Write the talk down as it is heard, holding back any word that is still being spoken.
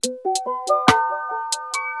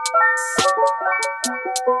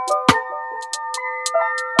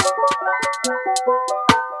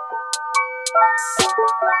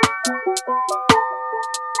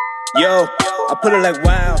Yo, I put it like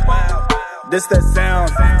wow, this that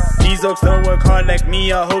sound. These oaks don't work hard like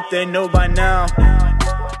me, I hope they know by now.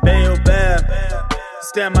 Bayo Bab,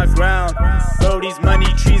 stand my ground. Bro, these money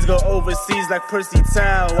trees go overseas like Percy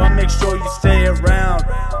Tau. I make sure you stay around,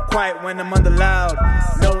 quiet when I'm under loud.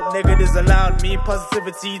 No negatives allowed, me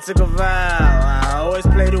positivity took a vow. I always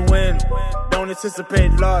play to win, don't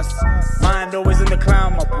anticipate loss. Mind always in the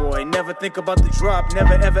clown, my boy. Never think about the drop,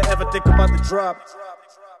 never ever ever think about the drop.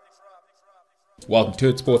 Welcome to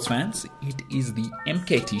it, sports fans. It is the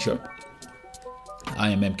MKT show. I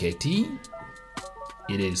am MKT.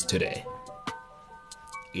 It is today.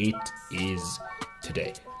 It is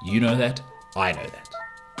today. You know that. I know that.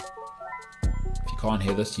 If you can't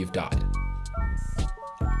hear this, you've died.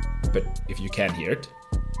 But if you can hear it,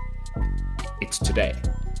 it's today.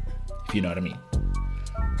 If you know what I mean.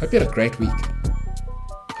 Hope you had a great week.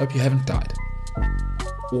 Hope you haven't died.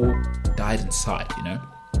 Or died inside, you know.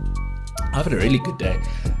 I've had a really good day.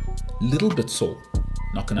 Little bit sore,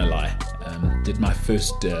 not gonna lie. Did my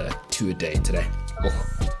first 2 a day today.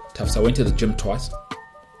 Oh, tough. So I went to the gym twice,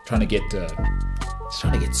 trying to get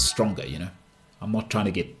stronger. You know, I'm not trying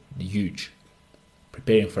to get huge.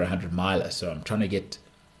 Preparing for 100 miler, so I'm trying to get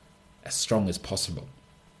as strong as possible.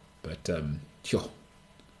 But I'm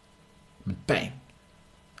in pain.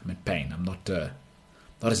 I'm not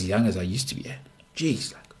as young as I used to be.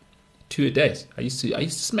 Jeez, like 2 a day. I used to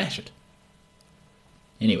smash it.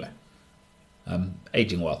 Anyway,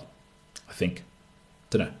 aging well, I think.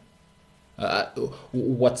 Don't know.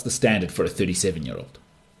 What's the standard for a 37-year-old?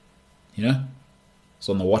 You know? It's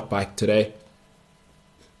on the watt bike today.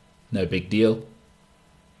 No big deal.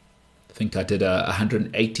 I think I did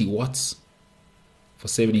 180 watts for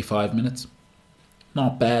 75 minutes.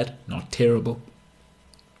 Not bad, not terrible.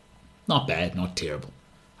 Not bad, not terrible.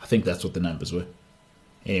 I think that's what the numbers were.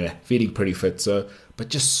 Anyway, feeling pretty fit, but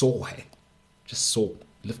just sore, hey? Just sore.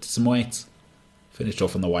 Lifted some weights. Finished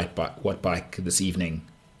off on the watt bike this evening.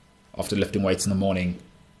 After lifting weights in the morning,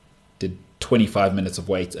 did 25 minutes of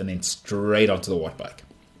weights and then straight onto the watt bike.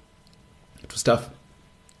 It was tough.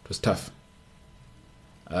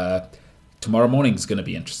 Tomorrow morning is going to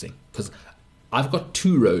be interesting because I've got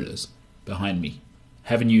 2 rollers behind me.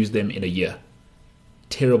 Haven't used them in a year.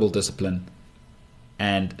 Terrible discipline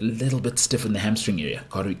and a little bit stiff in the hamstring area.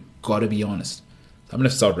 Gotta be honest. I'm going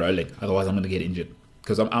to start rolling, otherwise I'm going to get injured.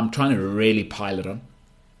 Because I'm trying to really pile it on.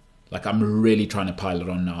 Like, I'm really trying to pile it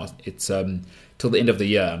on now. It's till the end of the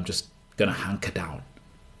year, I'm just going to hunker down.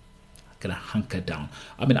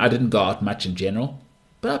 I mean, I didn't go out much in general.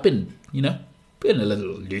 But I've been, a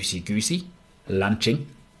little loosey-goosey. Lunching.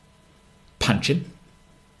 Punching.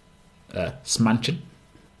 Smunching.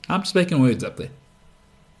 I'm just making words up there.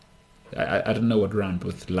 I don't know what rhymed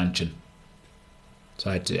with luncheon. So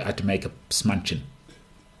I had to make a smunching.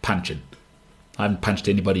 Punching. I haven't punched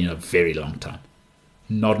anybody in a very long time.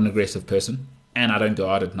 Not an aggressive person. And I don't go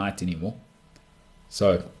out at night anymore.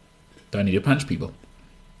 So, don't need to punch people.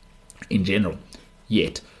 In general.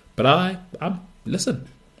 Yet. But I'm listen.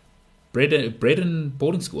 Bred in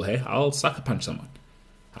boarding school, hey? I'll sucker punch someone.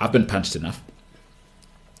 I've been punched enough.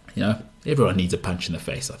 Everyone needs a punch in the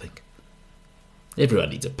face, I think. Everyone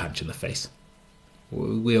needs a punch in the face.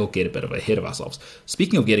 We all get a bit ahead of ourselves.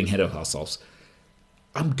 Speaking of getting ahead of ourselves,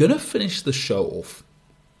 I'm going to finish the show off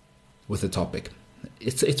with a topic.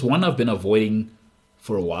 It's one I've been avoiding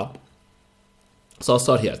for a while. So I'll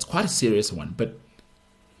start here. It's quite a serious one. But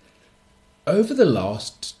over the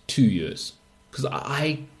last 2 years, because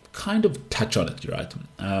I kind of touch on it, right?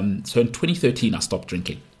 So in 2013, I stopped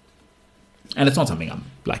drinking. And it's not something I'm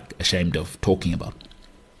ashamed of talking about.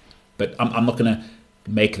 But I'm not going to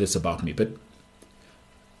make this about me. But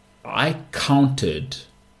I counted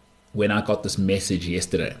when I got this message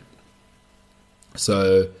yesterday.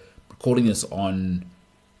 So, recording this on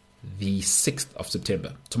the 6th of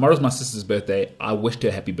September. Tomorrow's my sister's birthday. I wished her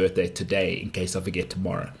a happy birthday today in case I forget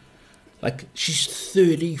tomorrow. She's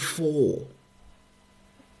 34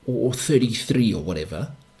 or 33 or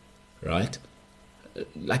whatever, right?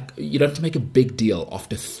 You don't have to make a big deal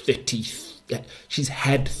after 30. She's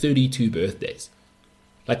had 32 birthdays.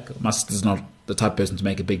 My sister's not the type of person to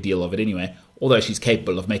make a big deal of it anyway, although she's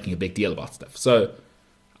capable of making a big deal about stuff. So,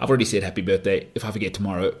 I've already said happy birthday. If I forget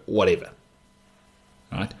tomorrow, whatever.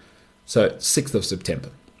 Right? So, 6th of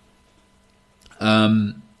September.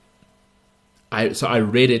 I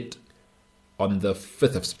read it on the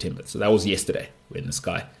 5th of September. So, that was yesterday when this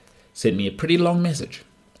guy sent me a pretty long message.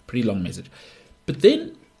 But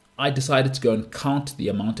then I decided to go and count the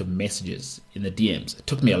amount of messages in the DMs. It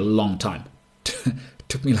took me a long time. It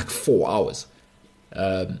took me 4 hours.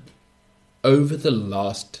 over the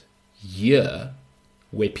last year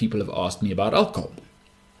where people have asked me about alcohol.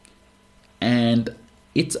 And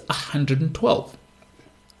it's 112.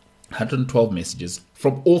 112 messages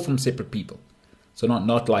from separate people. So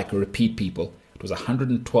not like repeat people. It was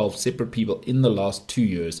 112 separate people in the last 2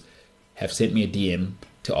 years have sent me a DM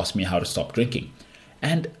to ask me how to stop drinking.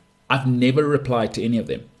 And I've never replied to any of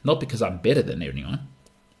them. Not because I'm better than anyone.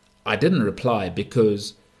 I didn't reply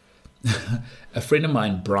because a friend of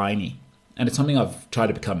mine, Bryony, and it's something I've tried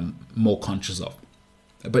to become more conscious of,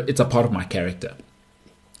 but it's a part of my character.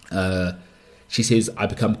 She says I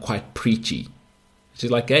become quite preachy.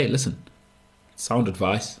 She's like, hey, listen, sound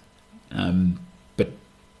advice, but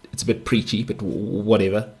it's a bit preachy, but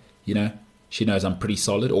whatever, She knows I'm pretty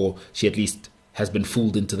solid, or she at least has been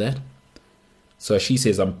fooled into that. So she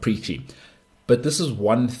says I'm preachy. But this is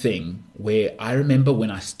one thing where I remember when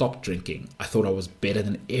I stopped drinking, I thought I was better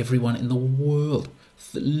than everyone in the world.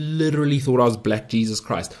 Literally thought I was Black Jesus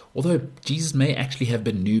Christ. Although Jesus may actually have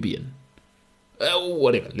been Nubian.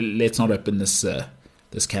 Whatever. Let's not open this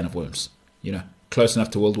can of worms. Close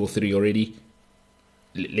enough to World War III already.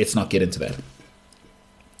 Let's not get into that.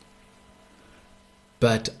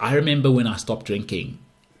 But I remember when I stopped drinking,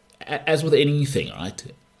 as with anything, right?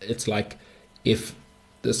 It's like if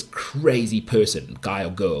this crazy person, guy or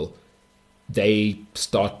girl, they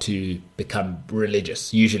start to become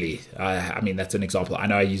religious. Usually, I mean, that's an example. I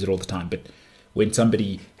know I use it all the time, but when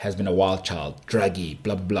somebody has been a wild child, druggy,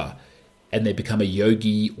 blah, blah, blah, and they become a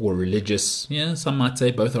yogi or religious, some might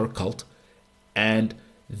say both are a cult, and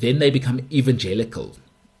then they become evangelical,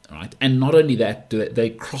 right? And not only that, they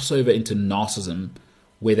cross over into narcissism,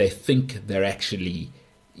 where they think they're actually,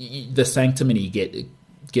 the sanctimony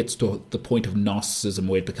gets to the point of narcissism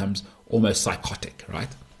where it becomes almost psychotic, right?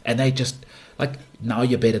 And they just, like, now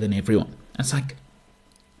you're better than everyone. And it's like,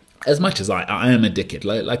 as much as I am a dickhead,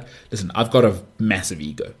 like listen, I've got a massive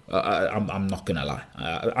ego. I'm not going to lie.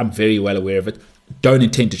 I'm very well aware of it. Don't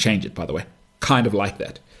intend to change it, by the way. Kind of like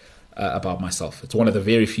that about myself. It's one of the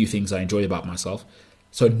very few things I enjoy about myself.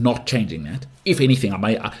 So not changing that. If anything,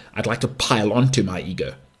 I'd like to pile onto my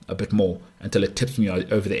ego a bit more until it tips me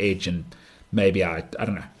over the edge, and maybe I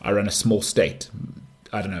don't know, I run a small state.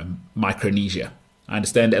 I don't know, Micronesia. I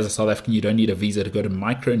understand as a South African you don't need a visa to go to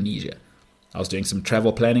Micronesia. I was doing some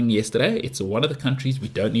travel planning yesterday. It's one of the countries we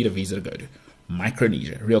don't need a visa to go to.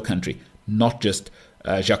 Micronesia, real country, not just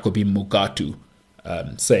Jacobin Mugatu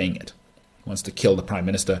saying it. He wants to kill the Prime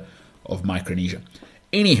Minister of Micronesia.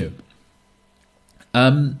 Anywho,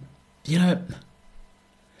 I'm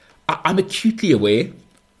acutely aware,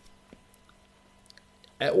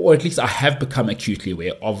 or at least I have become acutely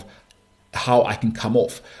aware of how I can come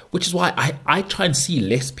off, which is why I try and see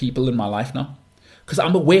less people in my life now, because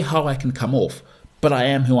I'm aware how I can come off, but I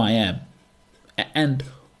am who I am. And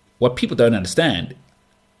what people don't understand,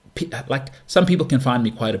 like some people can find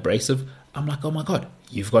me quite abrasive. I'm like, oh my God,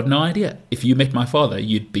 you've got no idea. If you met my father,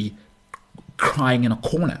 you'd be crying in a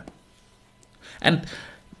corner. And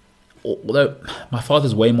although my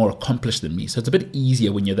father's way more accomplished than me, so it's a bit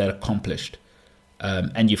easier when you're that accomplished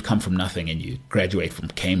and you've come from nothing and you graduate from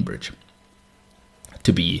Cambridge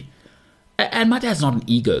to be... And my dad's not an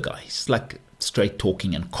ego guy. He's like straight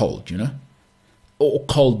talking and cold, or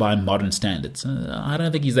cold by modern standards. I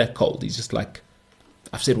don't think he's that cold. He's just like,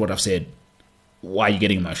 I've said what I've said. Why are you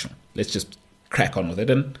getting emotional? Let's just crack on with it.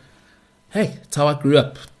 And hey, it's how I grew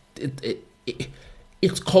up.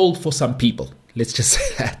 It's cold for some people. Let's just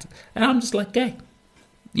say that. And I'm just like, hey,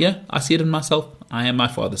 yeah, I see it in myself. I am my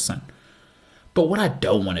father's son. But what I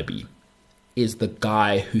don't want to be is the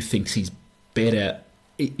guy who thinks he's better,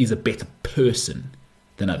 is a better person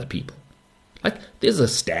than other people. Like, there's a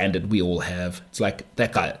standard we all have. It's like,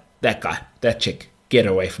 that guy, that chick, get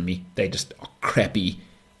away from me. They just are crappy,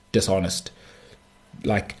 dishonest.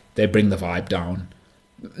 Like, they bring the vibe down.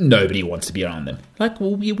 Nobody wants to be around them. Like,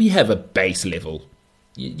 well, we have a base level.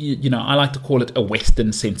 I like to call it a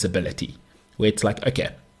Western sensibility, where it's like, okay,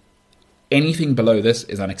 anything below this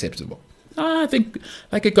is unacceptable. I think,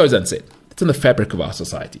 like, it goes unsaid. It's in the fabric of our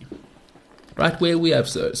society, right, where we have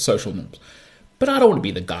social norms. But I don't want to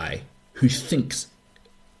be the guy who thinks,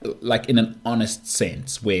 like, in an honest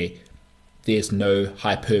sense, where there's no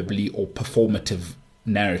hyperbole or performative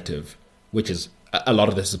narrative, which is, a lot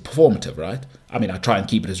of this is performative, right? I mean, I try and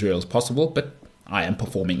keep it as real as possible, but I am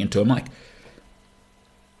performing into a mic.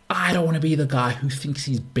 I don't want to be the guy who thinks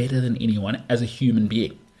he's better than anyone as a human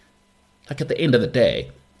being. Like, at the end of the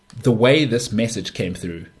day, the way this message came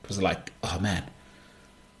through was like, oh man,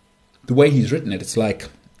 the way he's written it, it's like,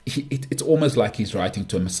 it's almost like he's writing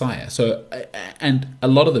to a messiah. So, and a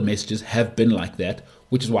lot of the messages have been like that,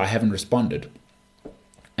 which is why I haven't responded.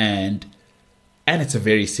 And And it's a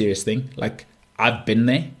very serious thing. Like, I've been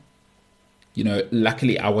there. You know,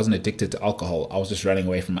 luckily I wasn't addicted to alcohol. I was just running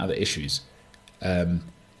away from other issues.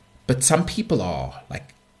 But some people are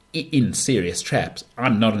like in serious traps.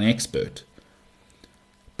 I'm not an expert.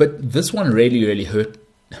 But this one really, really hurt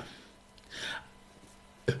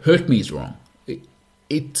me is wrong.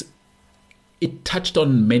 It touched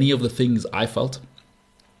on many of the things I felt.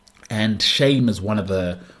 And shame is one of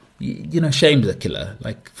the, shame's a killer.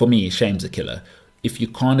 Like, for me, shame's a killer. If you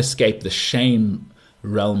can't escape the shame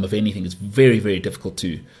realm of anything, it's very, very difficult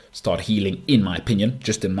to start healing, in my opinion.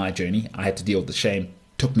 Just in my journey, I had to deal with the shame.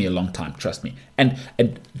 Took me a long time, trust me. And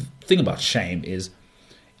the thing about shame is,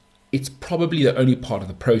 it's probably the only part of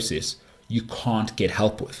the process you can't get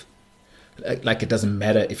help with. Like, it doesn't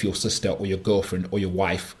matter if your sister or your girlfriend or your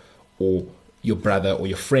wife or your brother or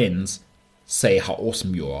your friends say how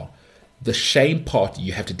awesome you are. The shame part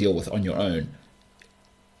you have to deal with on your own.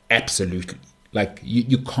 Absolutely. Like,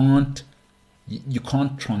 you can't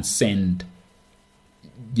transcend,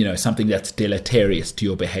 something that's deleterious to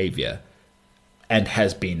your behavior and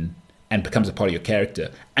has been and becomes a part of your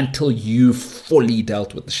character until you've fully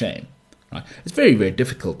dealt with the shame. Right? It's very, very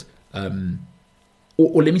difficult.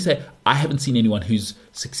 Or let me say, I haven't seen anyone who's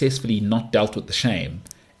successfully not dealt with the shame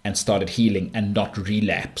and started healing and not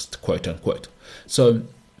relapsed, quote unquote. So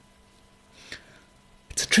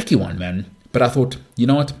it's a tricky one, man. But I thought, you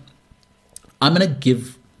know what? I'm going to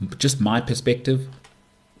give just my perspective,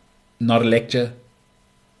 not a lecture.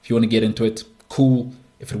 If you want to get into it, cool.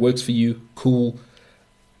 If it works for you, cool.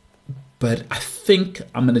 But I think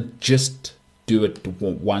I'm going to just do it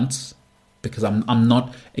once, because I'm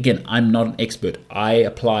not an expert. I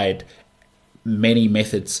applied many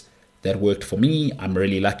methods that worked for me. I'm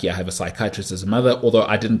really lucky I have a psychiatrist as a mother, although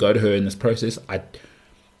I didn't go to her in this process. I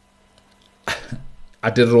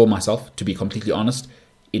did it all myself, to be completely honest.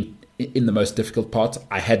 In the most difficult parts,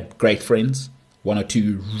 I had great friends, one or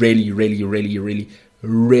two really, really, really, really,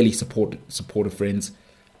 really supportive friends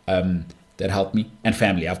that helped me, and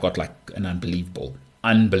family. I've got like an unbelievable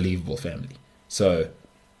family. So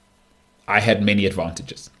I had many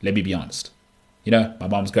advantages. Let me be honest. My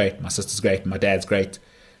mom's great, my sister's great, my dad's great,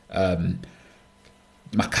 my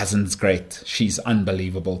cousin's great. She's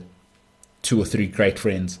unbelievable. 2 or 3 great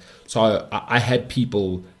friends. So I had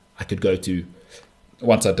people I could go to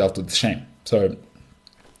once I dealt with the shame. So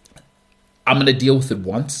I'm going to deal with it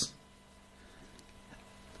once.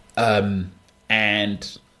 And,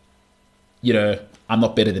 I'm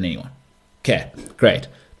not better than anyone. Okay, great.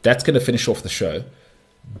 That's going to finish off the show.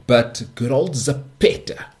 But good old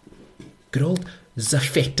Zapeta,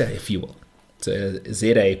 if you will,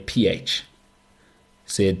 Z-A-P-H,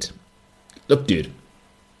 said, look, dude,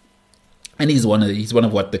 and he's one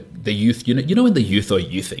of what the youth, when the youth are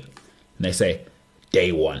youthing, and they say,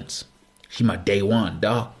 day ones. She my day one,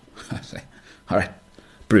 dog. I say, all right,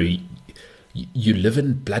 bro, you live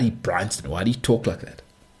in bloody Bryanston. Why do you talk like that?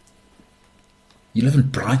 You live in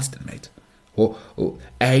Bryanston, mate. Or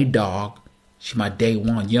hey, dog, she my day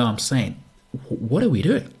one. Yeah, I'm saying, what are we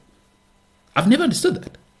doing? I've never understood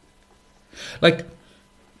that. Like,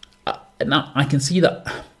 now I can see that,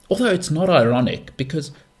 although it's not ironic,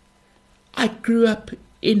 because I grew up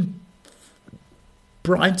in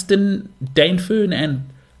Bryanston, Dainfern, and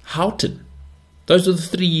Houghton. Those are the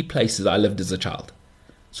 3 places I lived as a child.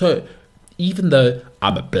 So even though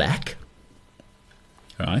I'm a black,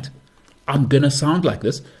 right, I'm going to sound like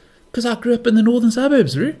this because I grew up in the northern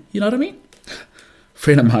suburbs, bro. You know what I mean? A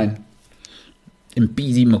friend of mine,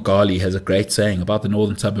 Mpizi Mogali, has a great saying about the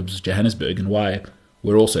northern suburbs of Johannesburg and why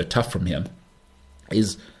we're all so tough from here.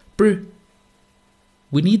 Is, bro,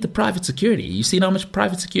 we need the private security. You seen how much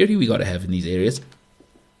private security we got to have in these areas?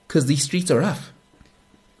 Because these streets are rough.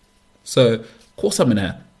 So, of course I'm going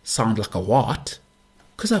to sound like a what?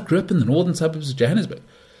 Because I grew up in the northern suburbs of Johannesburg.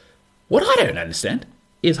 What I don't understand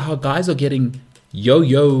is how guys are getting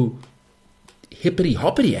yo-yo,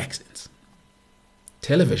 hippity-hoppity accents.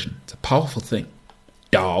 Television, it's a powerful thing.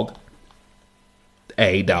 Dog.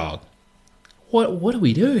 Hey, dog. What are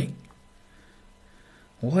we doing?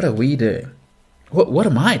 What are we doing? What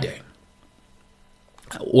am I doing?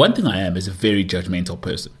 One thing I am is a very judgmental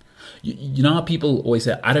person. You know how people always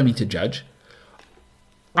say, I don't mean to judge?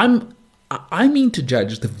 I mean to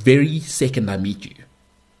judge the very second I meet you.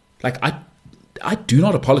 Like, I do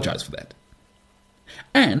not apologize for that.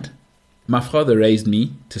 And my father raised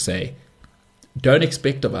me to say, don't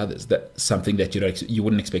expect of others that something that you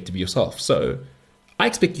wouldn't expect of yourself. So I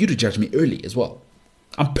expect you to judge me early as well.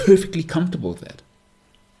 I'm perfectly comfortable with that.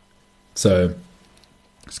 So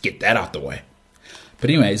let's get that out the way. But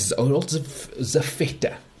anyways, old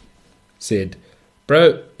Zafeta said,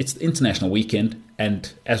 bro, it's the international weekend,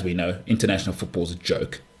 and as we know, international football's a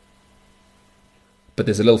joke. But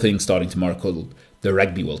there's a little thing starting tomorrow called the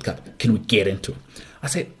Rugby World Cup. Can we get into it? I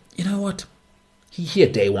said, you know what? Here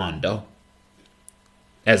day one, though.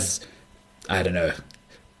 As, I don't know,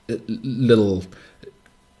 little,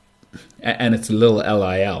 and it's a little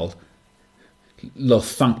LIL, little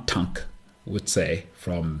thunk tunk would say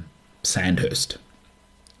from Sandhurst.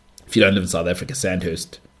 If you don't live in South Africa,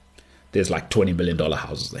 Sandhurst, there's like $20 million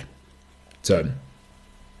houses there. So,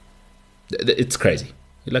 it's crazy.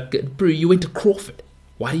 You're like, bro, you went to Crawford.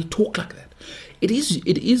 Why do you talk like that? It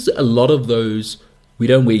is a lot of those, we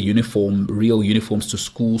don't wear real uniforms to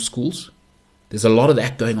schools. There's a lot of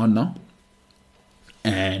that going on now.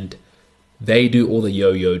 And they do all the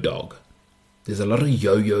yo-yo dog. There's a lot of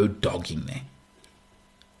yo-yo dogging there.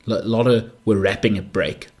 A lot of, we're rapping at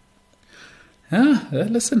break.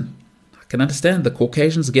 Listen, I can understand the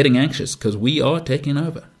Caucasians are getting anxious because we are taking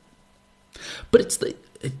over. But it's the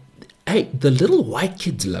little white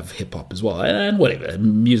kids love hip-hop as well. And whatever,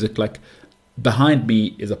 music. Like, behind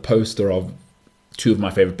me is a poster of two of my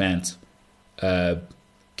favorite bands.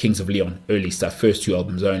 Kings of Leon, early stuff, first two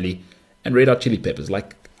albums only. And Red Hot Chili Peppers.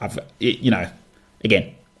 Like,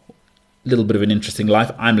 again, a little bit of an interesting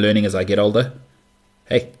life. I'm learning as I get older.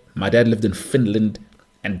 Hey, my dad lived in Finland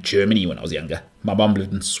and Germany when I was younger. My mom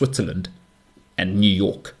lived in Switzerland and New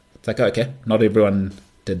York. It's like, okay, not everyone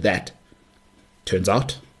did that. Turns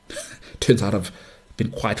out I've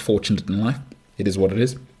been quite fortunate in life. It is what it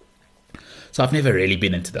is. So I've never really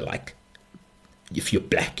been into the, like, if you're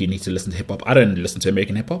black, you need to listen to hip-hop. I don't listen to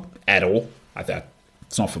American hip-hop at all. I thought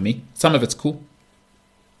it's not for me. Some of it's cool,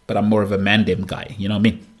 but I'm more of a Mandem guy. You know what I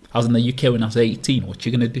mean? I was in the UK when I was 18. What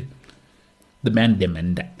you going to do? The Mandem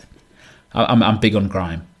and that. I'm big on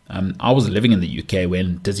grime. I was living in the UK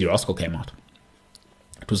when Dizzy Rascal came out.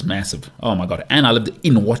 It was massive. Oh my God. And I lived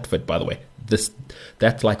in Watford, by the way.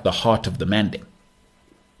 That's like the heart of the Mandem.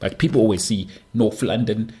 Like, people always see North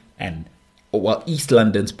London and, well, East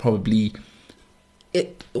London's probably...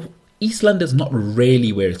 East London's not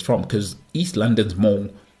really where it's from, because East London's more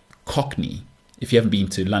Cockney, if you haven't been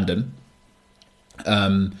to London.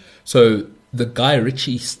 So the Guy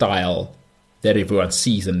Ritchie style that everyone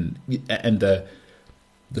sees and the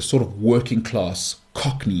sort of working class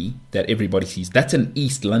Cockney that everybody sees, that's in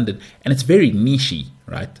East London, and it's very nichey,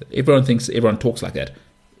 right? Everyone thinks everyone talks like that.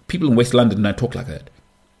 People in West London don't talk like that.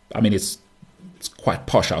 I mean, it's quite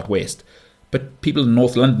posh out west, but people in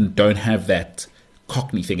North London don't have that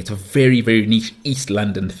Cockney thing. It's a very, very niche East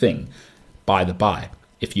London thing, by the by,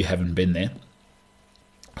 if you haven't been there.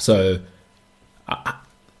 So,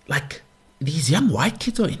 like, these young white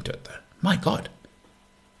kids are into it, though. My God.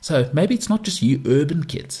 So maybe it's not just you urban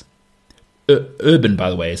kids. Urban, by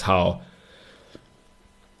the way, is how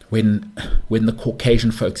when the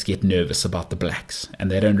Caucasian folks get nervous about the blacks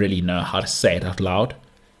and they don't really know how to say it out loud,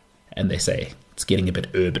 and they say it's getting a bit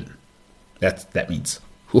urban. That means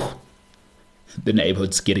whew, the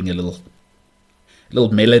neighborhood's getting a little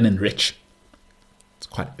melanin rich. It's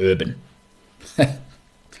quite urban.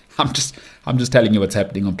 I'm just telling you what's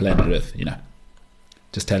happening on planet Earth, you know.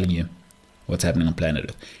 Just telling you what's happening on planet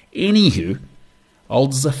Earth. Anywho,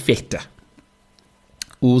 old Zafetta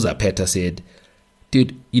said,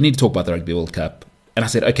 dude, you need to talk about the Rugby World Cup. And I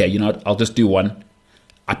said, okay, you know what? I'll just do one.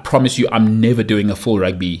 I promise you I'm never doing a full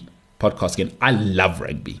rugby podcast again. I love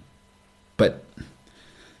rugby. But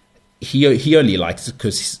he only likes it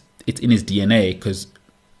because it's in his DNA, because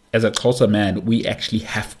as a Xhosa man, we actually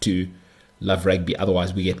have to love rugby.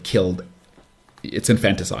 Otherwise, we get killed. It's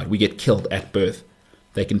infanticide. We get killed at birth.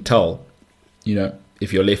 They can tell, you know,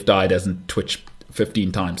 if your left eye doesn't twitch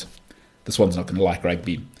 15 times, this one's not going to like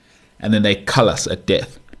rugby. And then they cull us at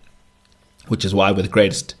death, which is why we're the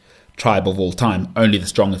greatest tribe of all time. Only the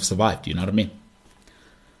strong have survived. You know what I mean?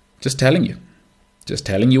 Just telling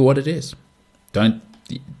you what it is.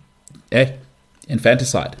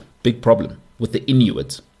 Infanticide, big problem with the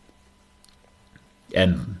Inuits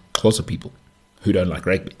and Xhosa people who don't like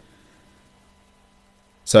rugby.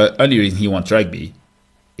 So only reason he wants rugby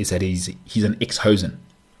is that he's an ex-Hosen.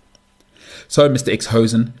 So Mr.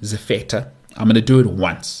 Ex-Hosen, Zafetta, I'm going to do it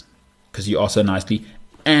once because you asked so nicely.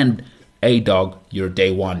 And dog, you're a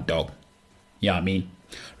day one dog. Yeah, I mean.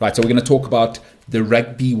 Right, so we're going to talk about the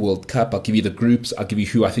Rugby World Cup. I'll give you the groups. I'll give you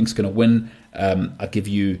who I think is going to win. I'll give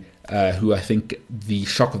you who I think the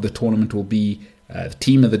shock of the tournament will be. The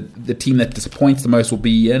team that disappoints the most will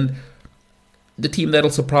be, and the team that'll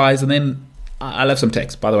surprise. And then I'll have some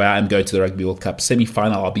text. By the way, I am going to the Rugby World Cup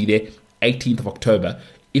semi-final. I'll be there 18th of October.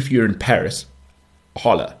 If you're in Paris,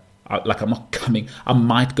 holla. I'm not coming. I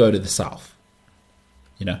might go to the south.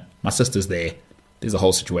 You know, my sister's there. There's a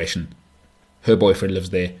whole situation. Her boyfriend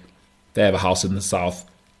lives there. They have a house in the south.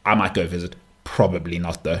 I might go visit. Probably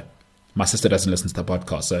not, though. My sister doesn't listen to the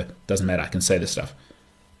podcast, so it doesn't matter. I can say this stuff.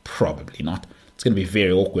 Probably not. It's going to be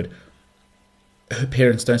very awkward. Her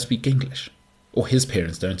parents don't speak English. Or his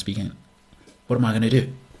parents don't speak English. What am I going to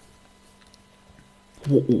do?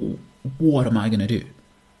 What am I going to do?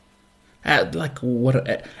 What?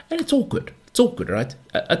 And it's awkward. It's awkward, right?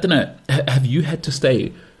 I don't know. Have you had to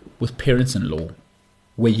stay with parents-in-law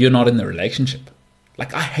where you're not in the relationship?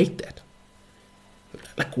 Like, I hate that.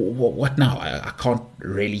 Like, what now? I can't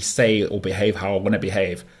really say or behave how I want to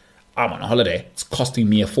behave. I'm on holiday. It's costing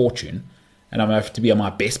me a fortune. And I'm going to have to be on my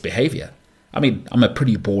best behavior. I mean, I'm a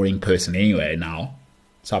pretty boring person anyway now.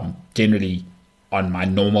 So I'm generally on my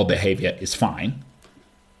normal behavior is fine.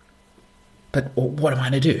 But what am I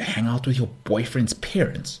going to do? Hang out with your boyfriend's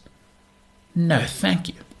parents? No, thank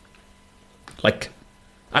you. Like,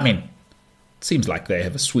 I mean, it seems like they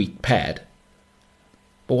have a sweet pad.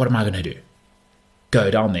 But what am I going to do?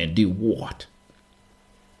 Go down there and do what?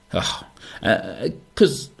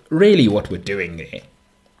 Because really what we're doing there,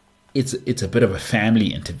 it's a bit of a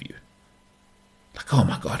family interview. Like, oh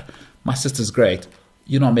my God, my sister's great.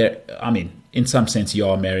 You're not I mean, in some sense you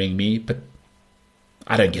are marrying me, but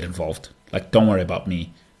I don't get involved. Like, don't worry about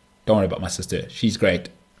me. Don't worry about my sister. She's great.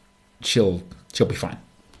 She'll be fine.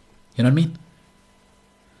 You know what I mean?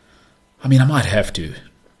 I mean, I might have to.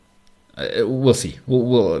 We'll see.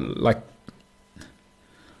 We'll like.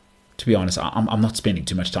 To be honest, I'm not spending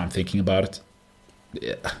too much time thinking about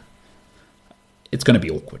it. It's going to be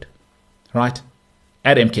awkward, right?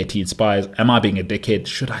 At MKT Inspires, am I being a dickhead?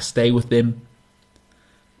 Should I stay with them?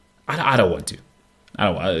 I don't want to. I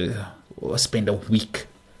don't want to spend a week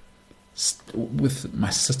with my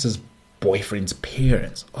sister's boyfriend's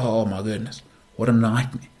parents. Oh my goodness, what a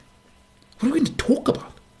nightmare! What are we going to talk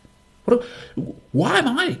about? Why am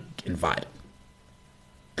I invited?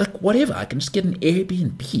 Like, whatever, I can just get an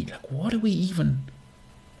Airbnb. Like, what are we even...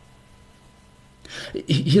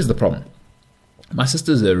 Here's the problem. My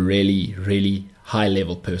sister's a really, really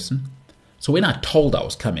high-level person. So when I told I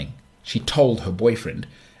was coming, she told her boyfriend,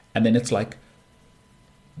 and then it's like,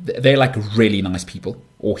 they're like really nice people,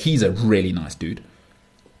 or he's a really nice dude.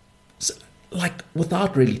 So, like,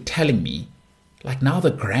 without really telling me, like, now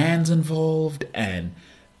the grand's involved, and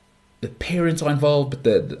the parents are involved,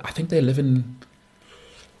 but I think they live in...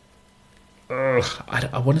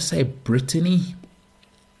 I want to say Brittany,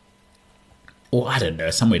 or I don't know,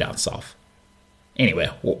 somewhere down south. Anyway,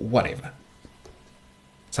 whatever.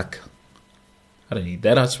 It's like, I don't need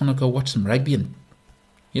that. I just want to go watch some rugby and,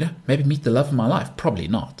 maybe meet the love of my life. Probably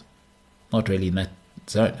not. Not really in that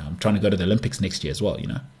zone. I'm trying to go to the Olympics next year as well,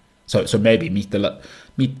 So maybe meet the love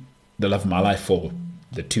of my life for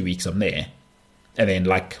the 2 weeks I'm there, and then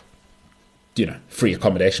free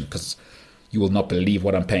accommodation, because you will not believe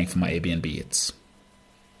what I'm paying for my Airbnb. It's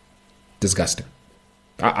disgusting.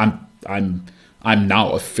 I'm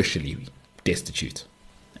now officially destitute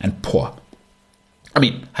and poor. I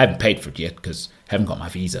mean, I haven't paid for it yet because I haven't got my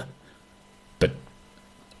visa. But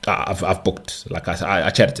I've booked. Like I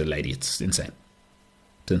chatted to the lady. It's insane.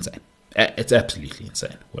 It's insane. It's absolutely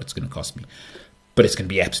insane what it's going to cost me. But it's going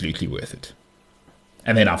to be absolutely worth it.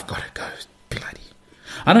 And then I've got to go. Bloody.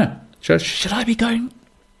 I know. Should I be going?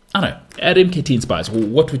 I don't know. At MKT Inspires,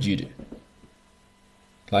 what would you do?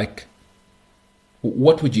 Like,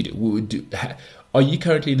 what would you do? Are you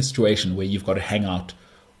currently in a situation where you've got to hang out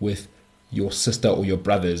with your sister or your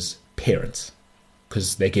brother's parents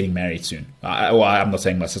because they're getting married soon? I'm not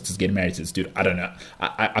saying my sister's getting married to this dude. I don't know.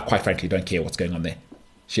 I quite frankly don't care what's going on there.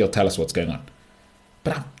 She'll tell us what's going on.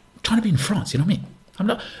 But I'm trying to be in France, you know what I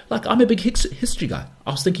mean? I'm a big history guy.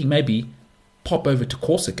 I was thinking maybe pop over to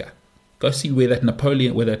Corsica. Go see where that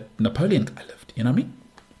Napoleon guy lived. You know what I mean?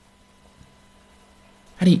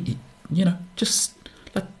 And he just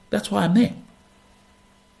like, that's why I'm there.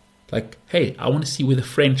 Like, hey, I want to see where the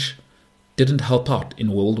French didn't help out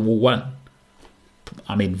in World War One.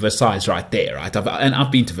 I mean, Versailles is right there, right?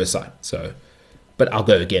 I've been to Versailles, so, but I'll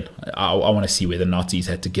go again. I want to see where the Nazis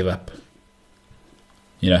had to give up.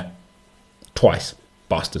 Twice,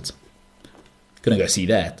 bastards. Gonna go see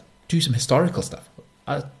that. Do some historical stuff.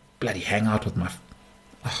 Bloody hang out with my...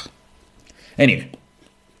 Anyway,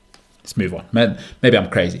 let's move on. Maybe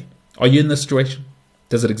I'm crazy. Are you in this situation?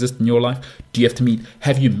 Does it exist in your life? Do you have to meet...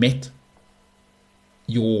 Have you met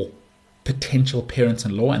your potential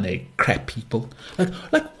parents-in-law and they're crap people?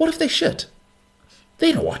 Like, what if they shit?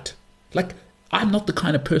 Then what? Like, I'm not the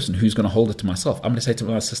kind of person who's going to hold it to myself. I'm going to say to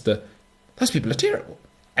my sister, those people are terrible.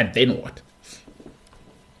 And then what?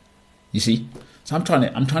 You see? So I'm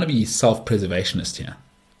trying to be self-preservationist here.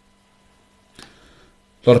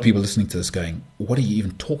 A lot of people listening to this going, what are you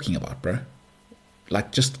even talking about, bro?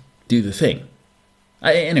 Like, just do the thing.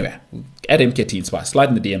 Anyway, at MKT Inspire, slide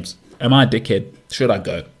in the DMs. Am I a dickhead? Should I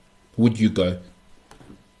go? Would you go?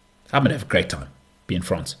 I'm going to have a great time. Be in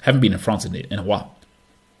France. Haven't been in France in a while.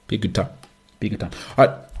 Be a good time. All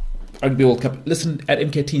right. Rugby World Cup. Listen, at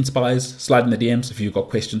MKT Inspires, slide in the DMs if you've got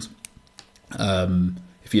questions.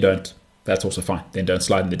 If you don't, that's also fine. Then don't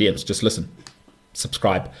slide in the DMs. Just listen.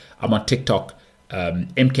 Subscribe. I'm on TikTok.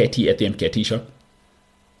 MKT at the MKT Show.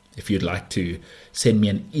 If you'd like to send me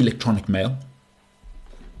an electronic mail.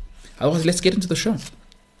 Otherwise, let's get into the show.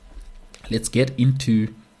 Because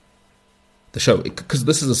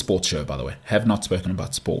this is a sports show, by the way. Have not spoken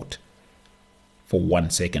about sport for 1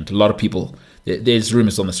 second. A lot of people, there's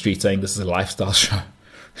rumors on the street saying this is a lifestyle show.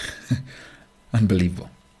 Unbelievable.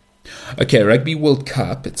 Okay, Rugby World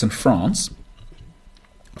Cup. It's in France.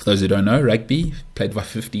 For those who don't know, rugby played by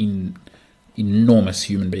 15 enormous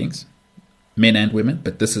human beings, men and women,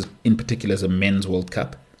 but this is in particular is a men's World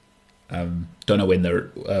Cup. Don't know when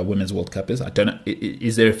the Women's World Cup is. I don't know.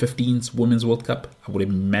 Is there a 15s Women's World Cup? I would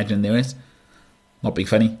imagine there is. Not being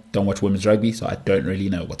funny. Don't watch women's rugby, so I don't really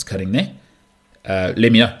know what's cutting there.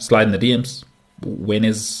 Let me know. Slide in the DMs. When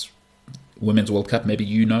is Women's World Cup? Maybe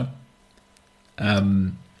you know.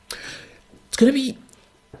 It's going to be...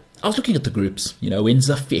 I was looking at the groups. When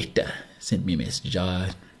Zafeta sent me a message.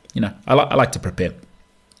 I like to prepare.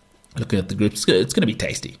 Looking at the groups. It's going to be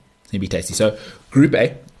tasty. So, Group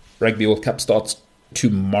A. Rugby World Cup starts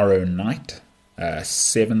tomorrow night,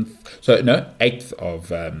 8th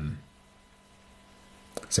of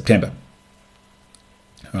September.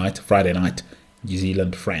 All right, Friday night, New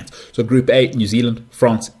Zealand, France. So Group A, New Zealand,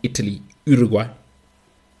 France, Italy, Uruguay,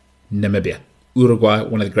 Namibia. Uruguay,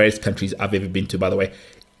 one of the greatest countries I've ever been to, by the way.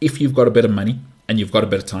 If you've got a bit of money and you've got a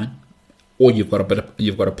bit of time, or you've got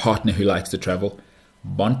a partner who likes to travel,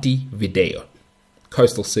 Montevideo,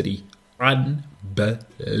 coastal city.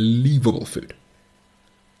 Unbelievable food.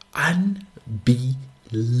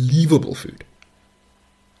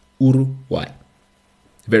 Uruguay.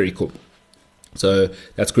 Very cool. So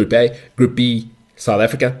that's Group A. Group B, South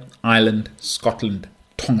Africa, Ireland, Scotland,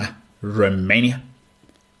 Tonga, Romania.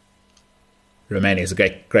 Romania is a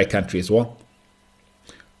great country as well.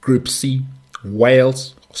 Group C,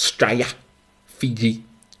 Wales, Australia, Fiji,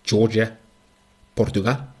 Georgia,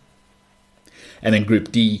 Portugal. And then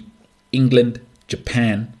Group D, England,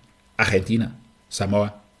 Japan, Argentina,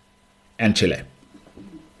 Samoa, and Chile.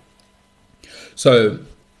 So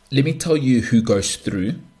let me tell you who goes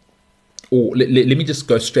through, or let me just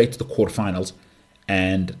go straight to the quarterfinals,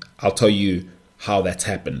 and I'll tell you how that's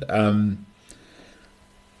happened.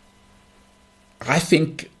 I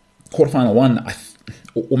think quarterfinal one,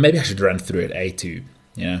 or maybe I should run through it, A2,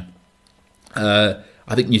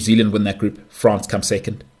 I think New Zealand win that group, France comes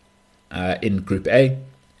second in Group A.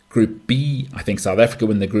 Group B, I think South Africa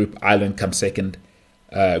win the group, Ireland comes second.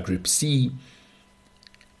 Group C,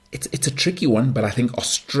 it's a tricky one, but I think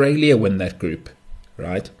Australia win that group,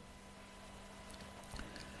 right?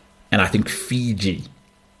 And I think Fiji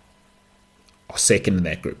are second in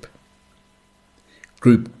that group.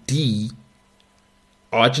 Group D,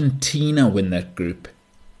 Argentina win that group,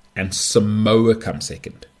 and Samoa come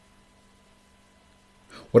second.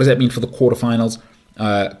 What does that mean for the quarterfinals?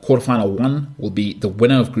 Quarterfinal one will be the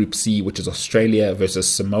winner of Group C, which is Australia versus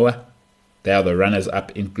Samoa. They are the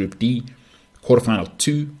runners-up in Group D. Quarterfinal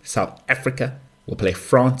 2, South Africa will play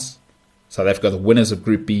France. South Africa are the winners of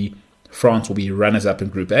Group B. France will be runners-up in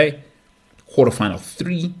Group A. Quarterfinal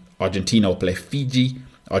 3, Argentina will play Fiji.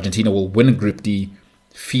 Argentina will win in Group D.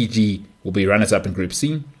 Fiji will be runners-up in Group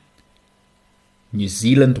C. New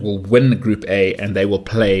Zealand will win Group A, and they will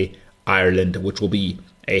play Ireland, which will be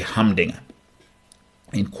a humdinger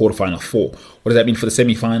in quarterfinal 4. What does that mean for the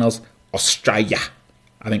semi-finals? Australia.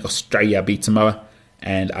 I think Australia beat Samoa,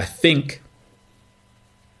 and I think,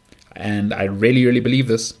 and I really, really believe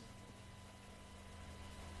this,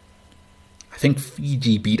 I think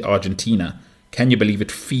Fiji beat Argentina. Can you believe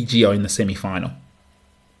it? Fiji are in the semi-final.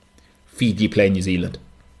 Fiji play New Zealand.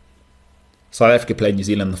 South Africa played New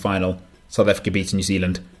Zealand in the final. South Africa beats New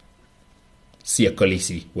Zealand. Siya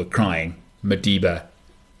Kolisi, we're crying. Madiba,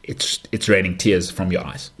 it's raining tears from your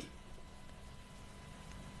eyes.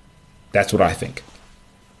 That's what I think.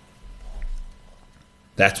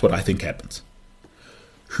 That's what I think happens.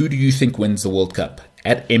 Who do you think wins the World Cup?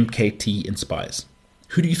 At MKT Inspires.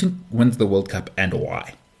 Who do you think wins the World Cup and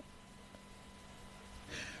why?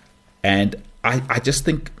 And I just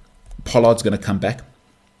think Pollard's going to come back.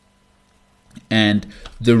 And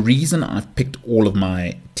the reason I've picked all of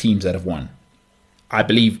my teams that have won, I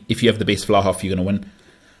believe if you have the best fly half, you're going to win.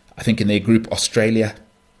 I think in their group, Australia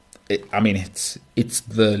it's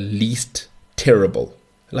the least terrible.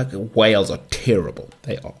 Like, Wales are terrible.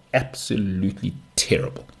 They are absolutely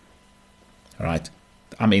terrible. All right?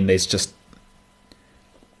 I mean, there's just...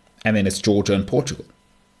 And then it's Georgia and Portugal.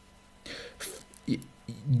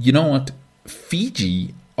 You know what?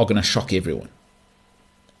 Fiji are going to shock everyone.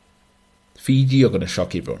 Fiji are going to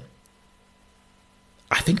shock everyone.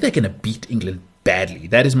 I think they're going to beat England badly.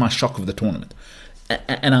 That is my shock of the tournament.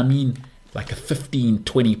 And I mean like a 15,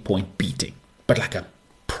 20 point beating. But like a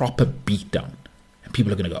proper beatdown. And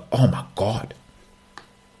people are going to go, oh my God.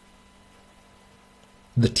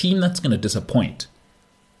 The team that's going to disappoint,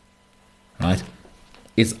 right,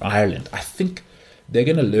 is Ireland. I think they're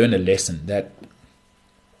going to learn a lesson that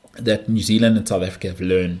New Zealand and South Africa have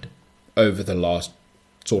learned over the last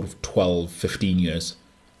sort of 12, 15 years.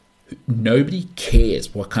 Nobody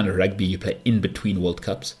cares what kind of rugby you play in between World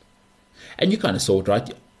Cups. And you kind of saw it,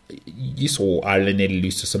 right? You saw Ireland nearly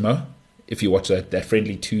lose to Samoa if you watched that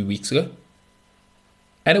friendly 2 weeks ago.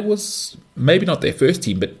 And it was maybe not their first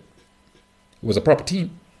team, but it was a proper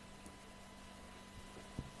team.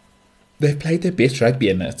 They've played their best rugby,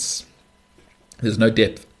 and there's no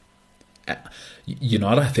depth. You know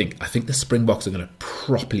what I think? I think the Springboks are going to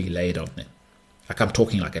properly lay it on them. Like, I'm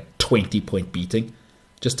talking like a 20-point beating,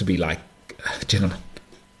 just to be like, gentlemen,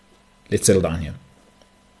 let's settle down here.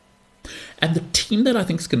 And the team that I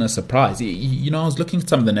think is going to surprise, you know, I was looking at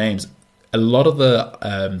some of the names. A lot of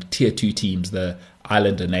the Tier 2 teams, the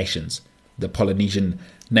Islander nations, the Polynesian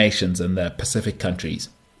nations, and the Pacific countries,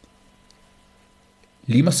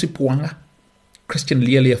 Lima Sipuanga, Christian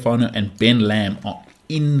Lealiafano, and Ben Lamb are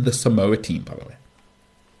in the Samoa team, by the way.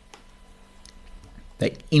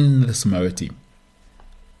 They're in the Samoa team.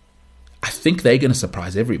 I think they're going to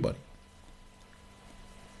surprise everybody.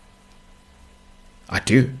 I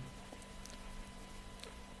do.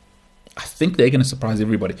 I think they're going to surprise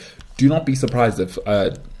everybody. Do not be surprised if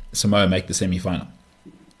Samoa make the semi-final.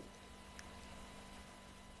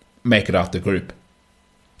 Make it out the group.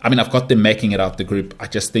 I mean, I've got them making it out the group. I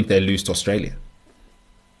just think they lose to Australia.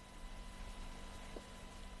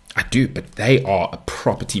 I do, but they are a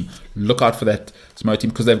proper team. Look out for that Samoa team,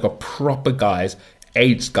 because they've got proper guys,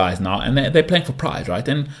 aged guys now, and they're playing for pride, right?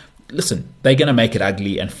 And listen, they're going to make it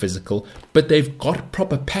ugly and physical, but they've got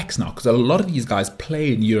proper packs now, because a lot of these guys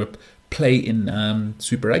play in Europe, play in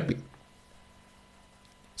Super Rugby.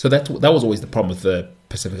 So that was always the problem with the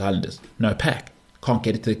Pacific Islanders. No pack. Can't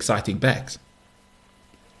get it to exciting packs.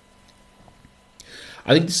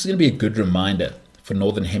 I think this is going to be a good reminder for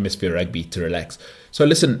Northern Hemisphere rugby to relax. So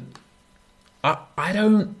listen, I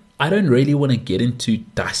don't really want to get into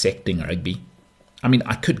dissecting rugby. I mean,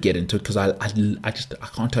 I could get into it, because I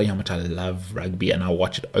can't tell you how much I love rugby, and I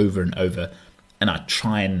watch it over and over, and I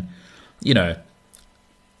try and, you know,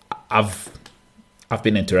 I've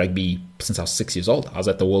been into rugby since I was 6 years old. I was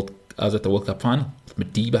at the World Cup final with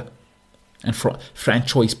Madiba and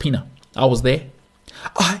Francois Pina. I was there.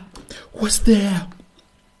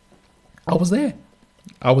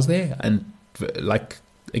 And like,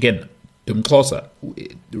 again, closer.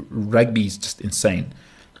 Rugby is just insane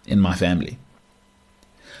in my family.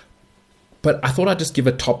 But I thought I'd just give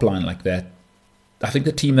a top line like that. I think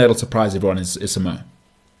the team that'll surprise everyone is Samoa.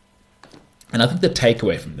 And I think the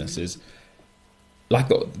takeaway from this is, like,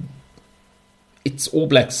 it's All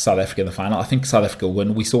Blacks South Africa in the final. I think South Africa will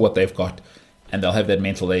win. We saw what they've got, and they'll have that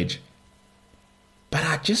mental edge. But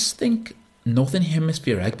I just think Northern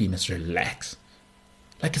Hemisphere rugby must relax.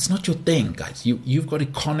 Like, it's not your thing, guys. You've got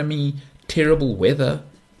economy, terrible weather,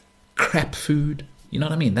 crap food. You know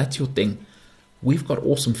what I mean? That's your thing. We've got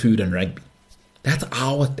awesome food and rugby. That's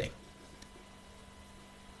our thing.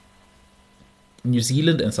 New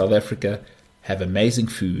Zealand and South Africa have amazing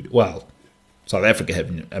food. Well, South Africa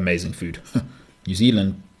have amazing food. New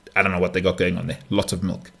Zealand, I don't know what they got going on there. Lots of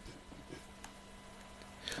milk.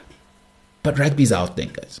 But rugby's our thing,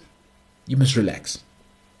 guys. You must relax.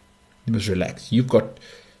 You've got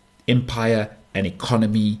empire and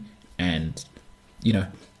economy and, you know,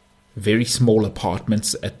 very small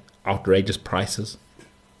apartments at outrageous prices.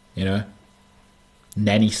 You know,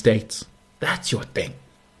 nanny states. That's your thing.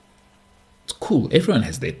 It's cool. Everyone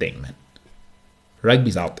has their thing, man.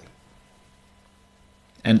 Rugby's out there.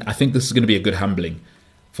 And I think this is going to be a good humbling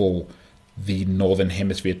for the Northern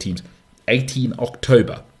Hemisphere teams. 18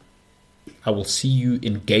 October. I will see you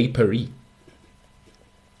in Gay Paris.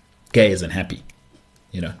 Gay isn't happy.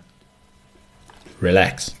 You know.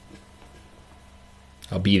 Relax.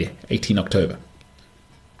 I'll be there. 18 October.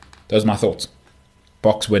 Those are my thoughts.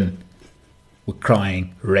 Box win. We're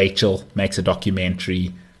crying. Rachel makes a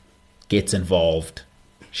documentary. Gets involved.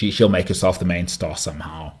 She'll make herself the main star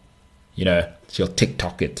somehow. You know, she'll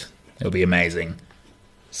TikTok it. It'll be amazing.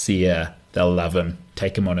 Sia, they'll love him.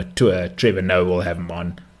 Take him on a tour. Trevor Noah will have him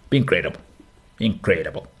on. Be incredible.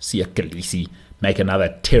 Incredible. Sia Khaleesi make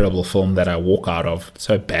another terrible film that I walk out of.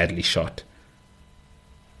 So badly shot.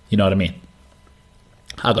 You know what I mean?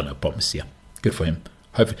 I got no problem with Sia. Good for him.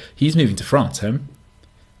 Hopefully, he's moving to France, him.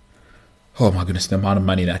 Oh my goodness, the amount of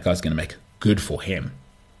money that guy's going to make. Good for him.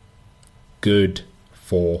 Good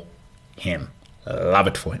for him. Love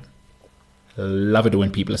it for him. Love it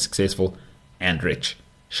when people are successful and rich.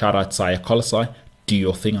 Shout out Saya Kolasai. Do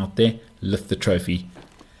your thing out there. Lift the trophy.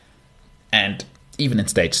 And even in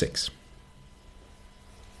stage 6,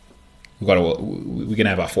 we're going to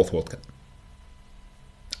have our 4th World Cup.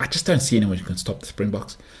 I just don't see anyone who can stop the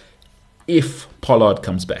Springboks. If Pollard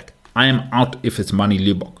comes back, I am out if it's Mani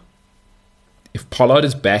Lubok. If Pollard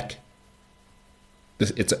is back,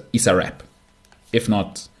 it's a wrap. If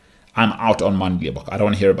not, I'm out on Mani Lubok. I don't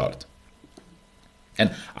want to hear about it.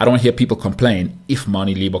 And I don't want to hear people complain if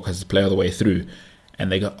Mani Lubok has to play all the way through and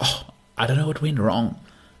they go, oh, I don't know what went wrong.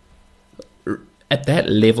 At that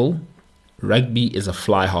level, rugby is a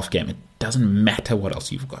fly half game. It doesn't matter what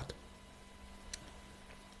else you've got.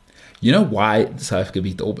 You know why South Africa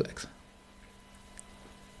beat the All Blacks?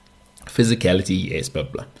 Physicality, yes, blah,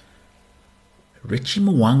 blah. Richie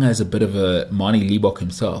Mwanga is a bit of a Mani Lubok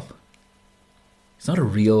himself. He's not a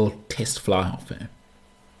real test fly half fan.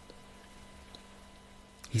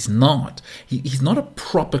 He's not. He's not a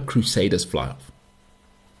proper Crusaders fly half.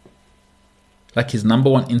 Like, his number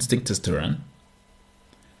one instinct is to run.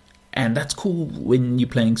 And that's cool when you're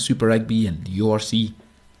playing Super Rugby and URC.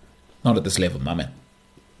 Not at this level, my man.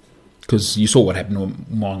 Because you saw what happened when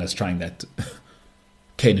Mwanga's trying that.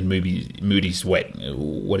 Canan Moody's waiting.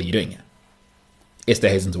 What are you doing here? Esther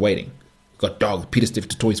Hazen's waiting. You've got dog. Peter Stiff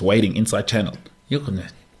Toys waiting inside channel. You're gonna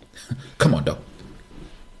come on, dog.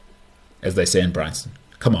 As they say in Bryanston.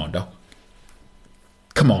 Come on, dog.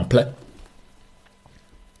 Come on, play.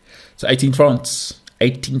 So 18th France,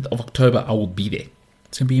 18th of October, I will be there.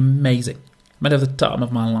 It's going to be amazing. I might have the time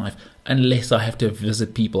of my life, unless I have to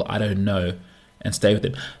visit people I don't know and stay with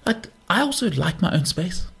them. Like, I also like my own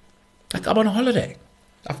space. Like, I'm on a holiday.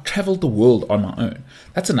 I've traveled the world on my own.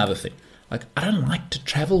 That's another thing. Like, I don't like to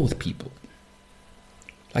travel with people.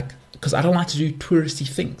 Like, because I don't like to do touristy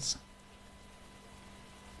things.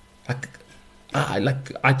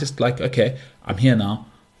 I just like, okay, I'm here now.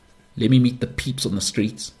 Let me meet the peeps on the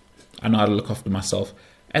streets. I know how to look after myself.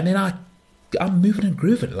 And then I'm moving and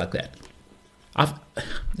grooving like that.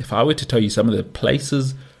 If I were to tell you some of the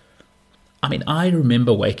places, I mean, I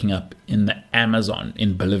remember waking up in the Amazon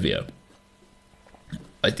in Bolivia.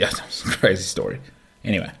 It's a crazy story.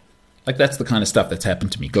 Anyway, like, that's the kind of stuff that's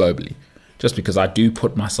happened to me globally. Just because I do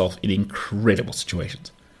put myself in incredible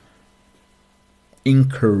situations.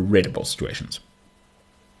 Incredible situations.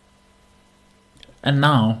 And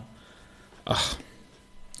now,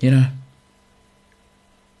 you know,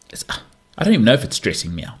 I don't even know if it's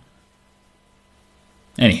stressing me out.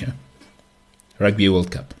 Anywho, Rugby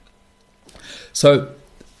World Cup. So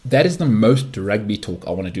that is the most rugby talk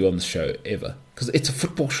I want to do on the show ever. Because it's a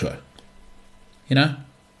football show. You know?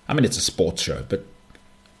 I mean, it's a sports show, but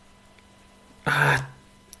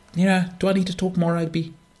you know, do I need to talk more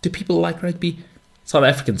rugby? Do people like rugby? South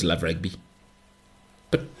Africans love rugby.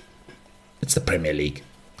 But it's the Premier League.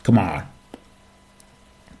 Come on.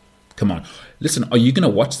 Come on. Listen, are you going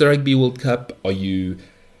to watch the Rugby World Cup? Are you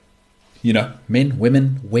know, men,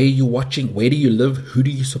 women, where are you watching? Where do you live? Who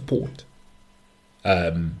do you support?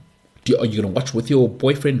 Are you going to watch with your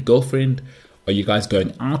boyfriend, girlfriend? Are you guys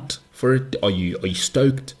going out for it? Are you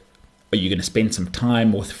stoked? Are you going to spend some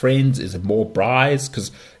time with friends? Is it more braais?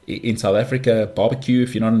 Because in South Africa, barbecue,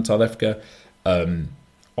 if you're not in South Africa,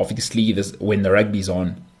 obviously when the rugby's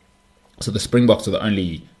on, so the Springboks are the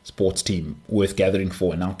only sports team worth gathering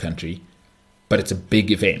for in our country, but it's a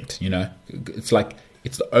big event, you know. It's like,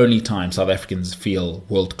 it's the only time South Africans feel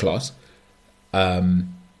world class.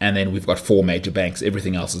 And then we've got 4 major banks.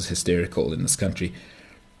 Everything else is hysterical in this country.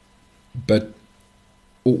 But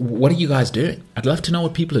what are you guys doing? I'd love to know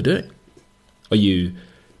what people are doing. Are you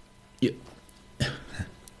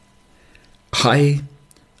I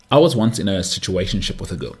was once in a situationship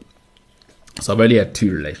with a girl. So I've only had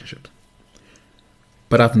 2 relationships.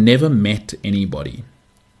 But I've never met anybody.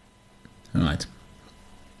 All right.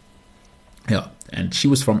 Yeah. And she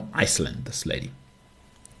was from Iceland, this lady.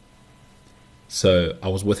 So I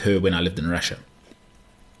was with her when I lived in Russia.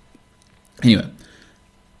 Anyway,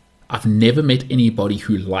 I've never met anybody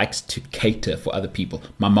who likes to cater for other people.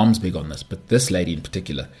 My mom's big on this, but this lady in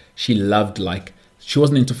particular, she loved, like, she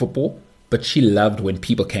wasn't into football, but she loved when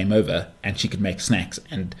people came over and she could make snacks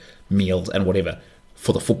and meals and whatever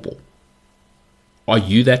for the football. Are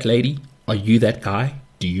you that lady? Are you that guy?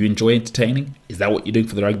 Do you enjoy entertaining? Is that what you're doing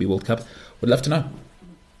for the Rugby World Cup? Would love to know.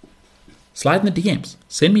 Slide in the DMs.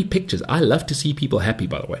 Send me pictures. I love to see people happy,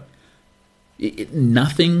 by the way.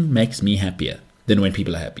 Nothing makes me happier than when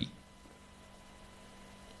people are happy.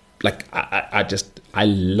 Like, I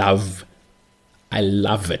love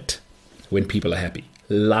it when people are happy.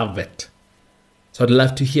 Love it. So I'd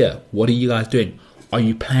love to hear, what are you guys doing? Are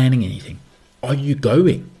you planning anything? Are you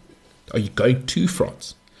going? Are you going to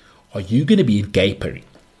France? Are you going to be in Gay Paris?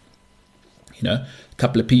 You know, a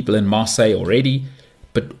couple of people in Marseille already.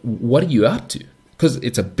 But what are you up to? Because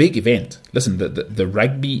it's a big event. Listen, the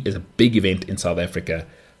rugby is a big event in South Africa.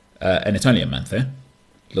 And it's only a month,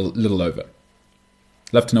 Little over.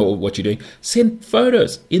 Love to know what you're doing. Send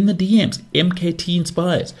photos in the DMs. MKT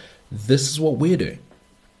Inspires. This is what we're doing.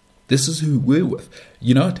 This is who we're with.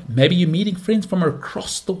 You know what? Maybe you're meeting friends from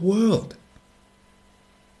across the world.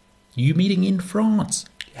 You're meeting in France.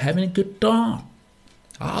 You're having a good time.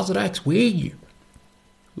 How's it, Axe? Where are you?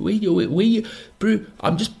 Where you? Bro,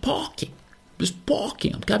 I'm just parking.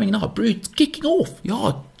 I'm coming now. Bro, it's kicking off.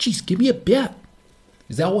 Yeah, jeez, give me a beer.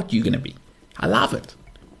 Is that what you're going to be? I love it.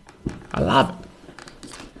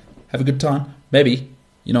 Have a good time. Maybe,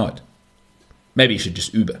 you know what? Maybe you should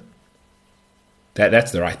just Uber.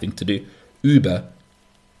 That's the right thing to do. Uber.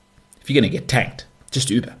 If you're going to get tanked, just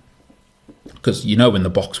Uber. Because you know when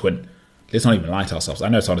the Boks win. Let's not even lie to ourselves. I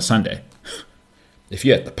know it's on a Sunday. If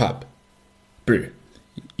you're at the pub, bro,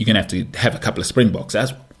 you're going to have a couple of Springboks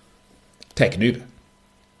as well. Take an Uber.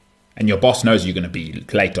 And your boss knows you're going to be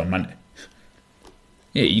late on Monday.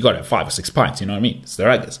 Yeah, you got to have 5 or 6 pints, you know what I mean? It's the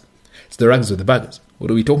ruggers. It's the ruggers with the buggers.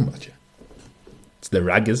 What are we talking about here? It's the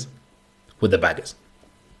ruggers with the buggers.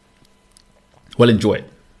 Well, enjoy it.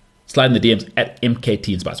 Slide in the DMs at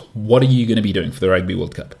MKT Inspires. What are you going to be doing for the Rugby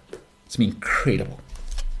World Cup? It's been incredible.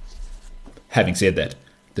 Having said that,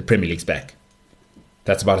 the Premier League's back.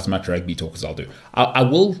 That's about as much rugby talk as I'll do. I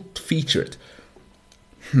will feature it.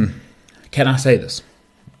 Can I say this?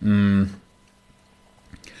 I'm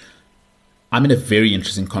in a very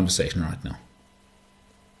interesting conversation right now,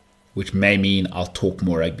 which may mean I'll talk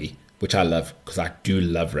more rugby, which I love because I do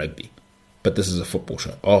love rugby. But this is a football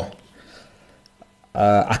show.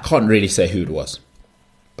 I can't really say who it was,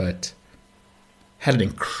 but had an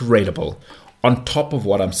incredible, on top of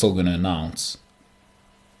what I'm still going to announce,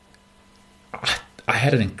 I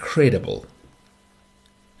had an incredible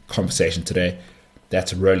conversation today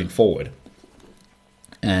that's rolling forward.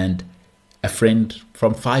 And a friend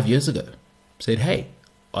from 5 years ago said, hey,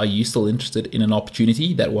 are you still interested in an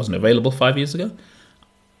opportunity that wasn't available 5 years ago?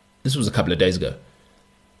 This was a couple of days ago.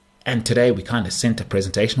 And today we kind of sent a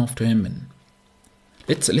presentation off to him, and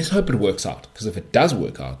let's hope it works out. Because if it does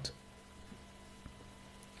work out,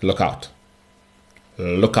 look out.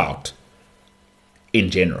 Look out in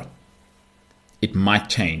general. It might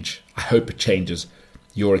change. I hope it changes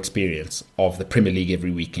your experience of the Premier League every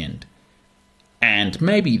weekend. And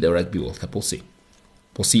maybe the Rugby World Cup. We'll see.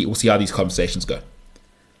 We'll see how these conversations go.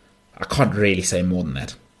 I can't really say more than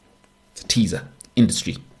that. It's a teaser.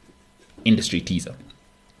 Industry teaser.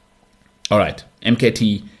 All right.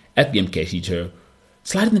 MKT at the MKT show.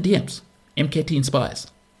 Slide in the DMs. MKT Inspires.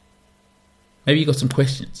 Maybe you got some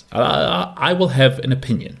questions. I will have an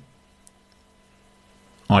opinion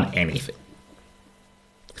on anything.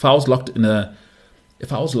 If I was locked in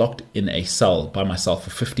a cell by myself for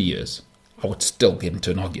 50 years, I would still get into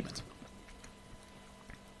an argument.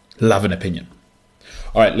 Love an opinion.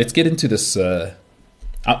 All right, let's get into this.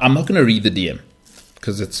 I'm not going to read the DM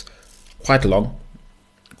because it's quite long,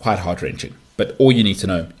 quite heart-wrenching. But all you need to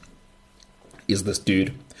know is this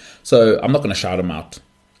dude. So I'm not going to shout him out,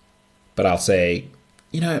 but I'll say,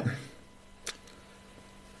 it's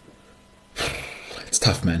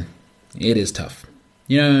tough, man. It is tough.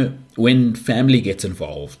 When family gets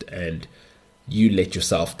involved and you let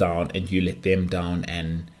yourself down and you let them down,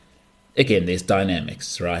 and again, there's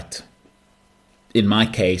dynamics, right? In my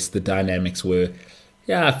case, the dynamics were,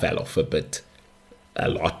 I fell off a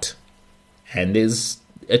lot. And there's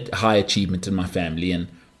a high achievement in my family, and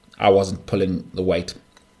I wasn't pulling the weight.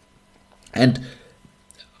 And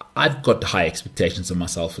I've got high expectations of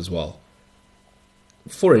myself as well.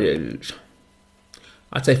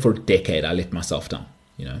 I'd say for a decade, I let myself down,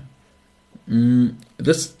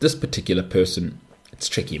 This particular person, it's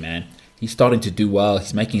tricky, man. He's starting to do well.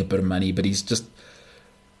 He's making a bit of money, but it's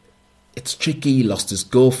tricky. He lost his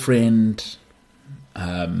girlfriend.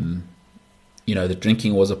 The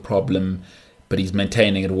drinking was a problem, but he's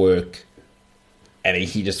maintaining at work. And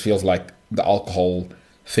he just feels like the alcohol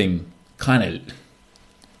thing kind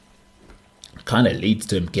of leads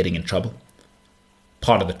to him getting in trouble.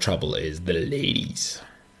 part of the trouble is the ladies.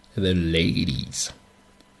 The ladies.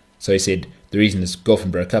 So he said the reason his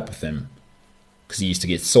girlfriend broke up with him because he used to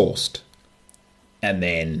get sauced. And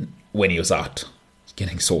then when he was out,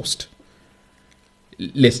 getting sauced.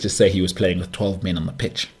 Let's just say he was playing with 12 men on the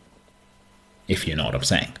pitch. If you know what I'm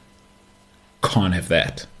saying. Can't have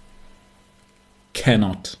that.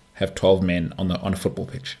 Cannot have 12 men on a football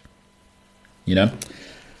pitch. You know?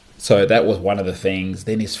 So that was one of the things.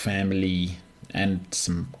 Then his family and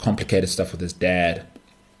some complicated stuff with his dad.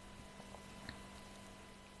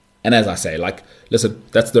 And as I say, like, listen,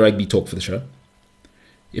 that's the rugby talk for the show.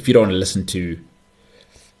 If you don't want to listen to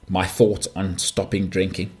my thoughts on stopping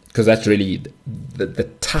drinking, because that's really the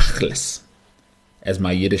tachlis, as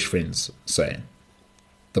my Yiddish friends say.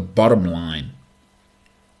 The bottom line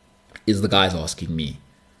is the guy's asking me.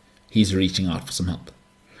 He's reaching out for some help.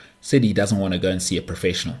 Said he doesn't want to go and see a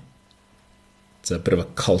professional. It's a bit of a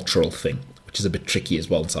cultural thing, which is a bit tricky as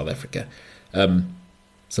well in South Africa.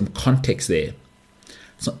 Some context there.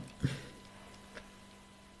 So,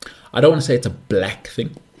 I don't want to say it's a black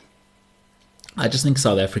thing. I just think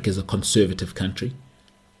South Africa is a conservative country.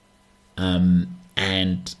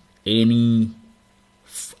 And let me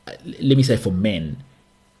say for men,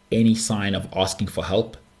 any sign of asking for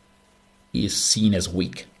help is seen as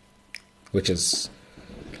weak, which is,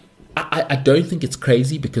 I don't think it's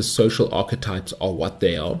crazy because social archetypes are what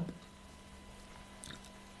they are.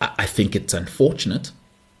 I think it's unfortunate.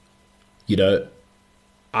 You know,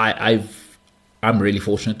 I'm really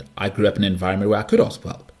fortunate. I grew up in an environment where I could ask for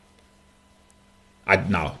help.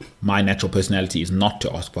 Now, my natural personality is not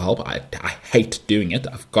to ask for help. I hate doing it.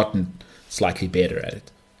 I've gotten slightly better at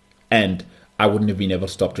it. And I wouldn't have been able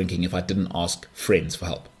to stop drinking if I didn't ask friends for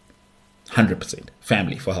help. 100%.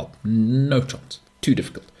 Family for help. No chance. Too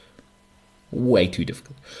difficult. Way too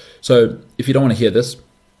difficult. So if you don't want to hear this,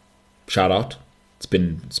 shout out. It's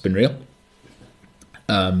been real.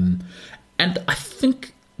 And I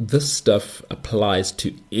think this stuff applies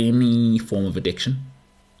to any form of addiction.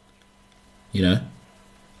 You know?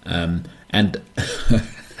 And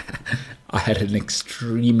I had an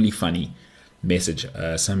extremely funny message.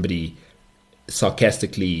 Somebody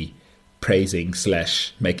sarcastically praising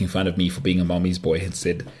 / making fun of me for being a mommy's boy and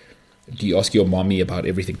said, do you ask your mommy about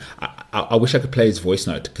everything? I wish I could play his voice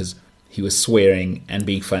note because he was swearing and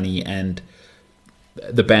being funny and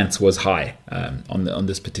the bants was high on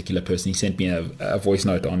this particular person. He sent me a voice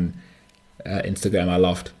note on Instagram. I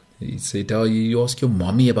laughed. He said, oh, you ask your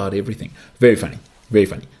mommy about everything. Very funny. Very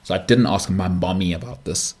funny. So I didn't ask my mommy about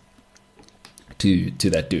this to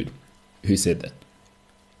that dude who said that.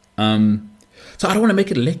 So I don't want to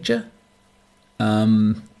make it a lecture.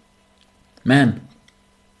 Man,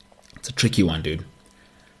 it's a tricky one, dude.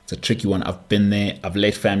 It's a tricky one. I've been there. I've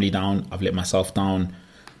let family down. I've let myself down.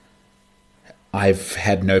 I've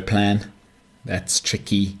had no plan. That's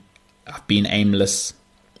tricky. I've been aimless.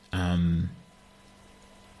 You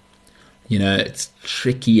know, it's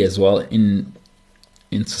tricky as well in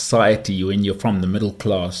society when you're from the middle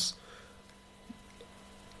class.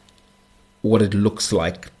 What it looks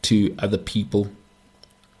like to other people.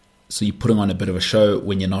 So you're putting on a bit of a show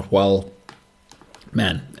when you're not well.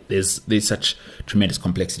 Man, there's such tremendous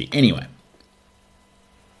complexity. Anyway,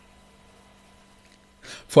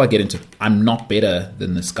 before I get into it, I'm not better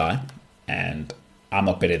than this guy, and I'm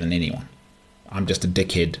not better than anyone. I'm just a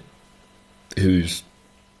dickhead who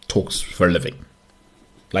talks for a living.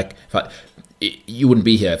 Like, you wouldn't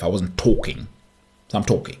be here if I wasn't talking. So I'm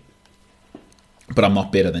talking. But I'm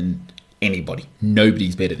not better than anybody.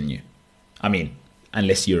 Nobody's better than you. I mean,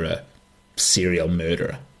 unless you're a serial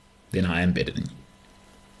murderer, then I am better than you.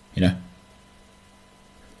 You know?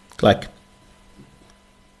 Like,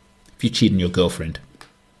 if you cheat on your girlfriend,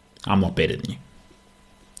 I'm not better than you.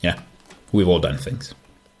 Yeah? We've all done things.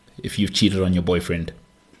 If you've cheated on your boyfriend,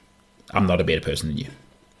 I'm not a better person than you.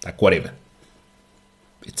 Like, whatever.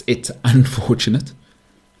 It's unfortunate.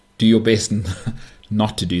 Do your best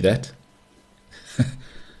not to do that.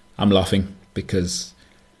 I'm laughing because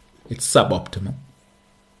it's suboptimal.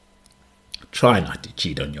 Try not to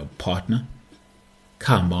cheat on your partner.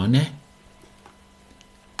 Come on, eh?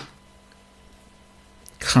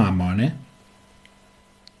 Come on, eh?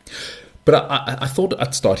 But I thought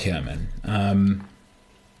I'd start here, man.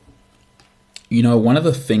 You know, one of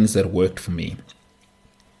the things that worked for me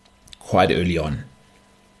quite early on,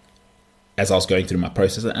 as I was going through my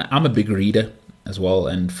process, and I'm a big reader as well,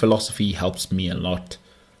 and philosophy helps me a lot.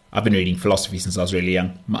 I've been reading philosophy since I was really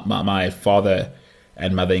young. My father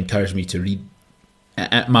and mother encouraged me to read.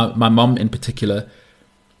 My mom in particular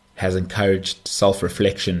has encouraged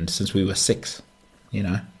self-reflection since we were 6, you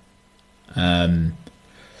know.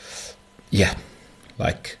 Yeah,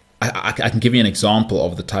 Like, I can give you an example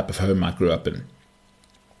of the type of home I grew up in.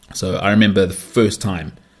 So I remember the first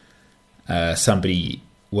time somebody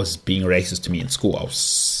was being racist to me in school. I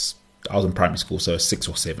was in primary school, so 6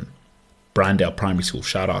 or 7. Brandale Primary School,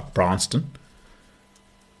 shout out Bryanston.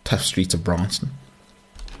 Tough streets of Bryanston.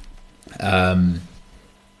 And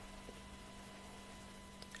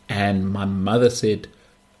my mother said,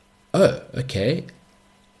 "Oh, okay.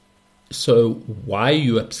 So why are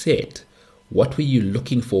you upset? What were you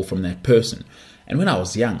looking for from that person?" And when I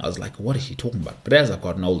was young, I was like, what is she talking about? But as I've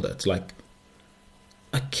gotten older, it's like,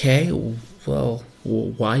 okay, well,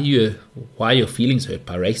 why are your feelings hurt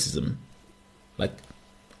by racism? Like,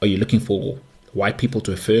 are you looking for white people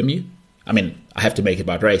to affirm you? I mean, I have to make it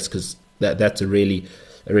about race because that's a really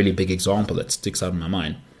big example that sticks out in my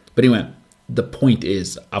mind. But anyway, the point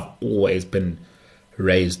is, I've always been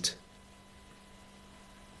raised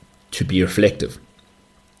to be reflective.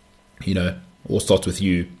 You know, all starts with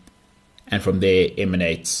you, and from there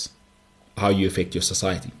emanates how you affect your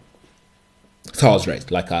society. So I was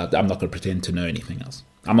raised. Like, I'm not going to pretend to know anything else.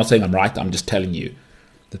 I'm not saying I'm right. I'm just telling you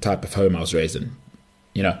the type of home I was raised in.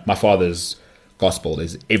 You know, my father's gospel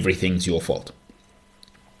is everything's your fault.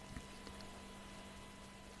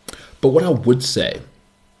 But what I would say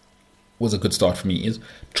was a good start for me is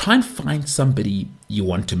try and find somebody you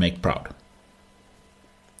want to make proud.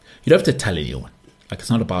 You don't have to tell anyone. Like, it's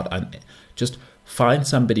not about, just find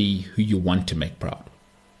somebody who you want to make proud.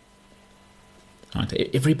 Right?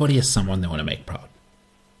 Everybody has someone they want to make proud.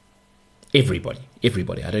 Everybody.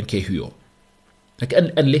 I don't care who you are. Like,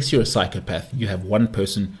 unless you're a psychopath, you have one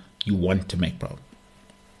person you want to make proud.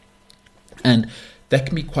 And that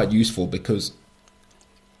can be quite useful because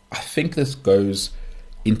I think this goes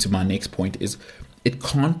into my next point is it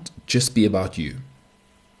can't just be about you.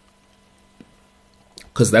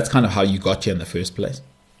 Because that's kind of how you got here in the first place.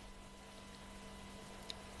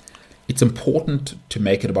 It's important to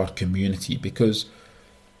make it about community because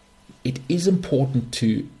it is important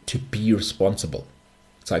to be responsible.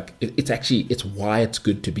 It's like, it's why it's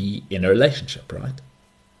good to be in a relationship, right?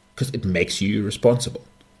 Because it makes you responsible.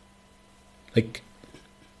 Like,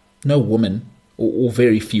 no woman, or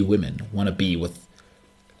very few women, want to be with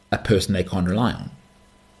a person they can't rely on.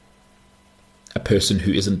 A person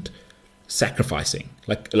who isn't sacrificing.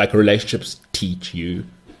 Like relationships teach you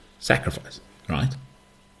sacrifice, right?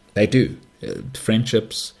 They do.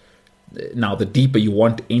 Friendships. Now, the deeper you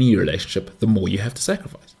want any relationship, the more you have to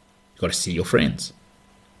sacrifice. You've got to see your friends.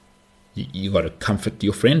 You got to comfort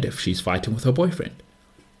your friend if she's fighting with her boyfriend.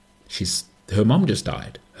 Her mom just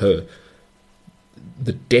died. The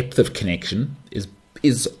depth of connection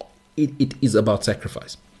is about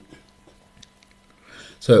sacrifice.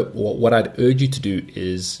 So what I'd urge you to do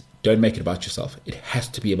is don't make it about yourself. It has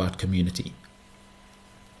to be about community.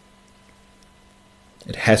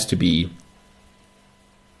 It has to be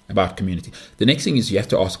about community. The next thing is you have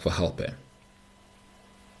to ask for help.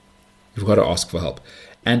 You've got to ask for help.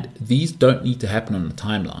 And these don't need to happen on a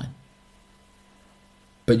timeline.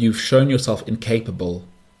 But you've shown yourself incapable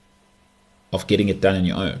of getting it done on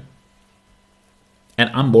your own.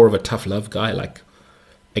 And I'm more of a tough love guy. Like,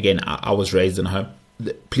 again, I was raised in a home.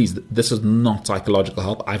 Please, this is not psychological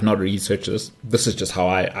help. I've not researched this. This is just how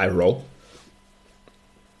I roll.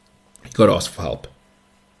 You've got to ask for help.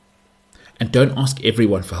 And don't ask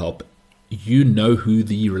everyone for help. You know who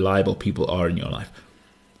the reliable people are in your life.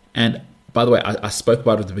 And by the way, I spoke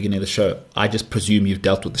about it at the beginning of the show. I just presume you've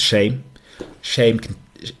dealt with the shame.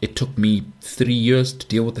 It took me 3 years to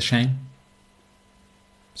deal with the shame.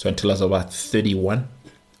 So until I was about 31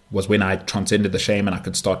 was when I transcended the shame and I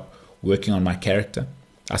could start working on my character.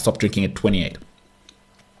 I stopped drinking at 28.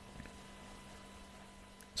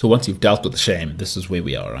 So once you've dealt with the shame, this is where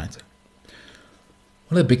we are, right?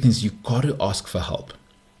 One of the big things, you've got to ask for help.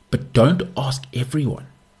 But don't ask everyone.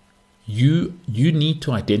 You need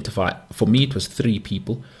to identify, for me it was 3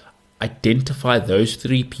 people, identify those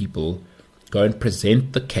 3 people, go and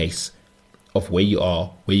present the case of where you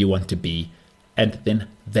are, where you want to be, and then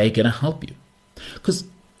they're going to help you. Because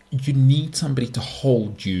you need somebody to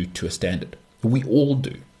hold you to a standard. We all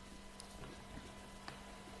do.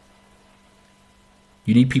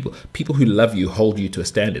 You need people who love you, hold you to a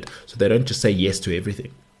standard, so they don't just say yes to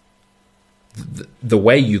everything. The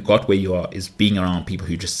way you got where you are is being around people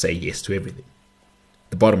who just say yes to everything.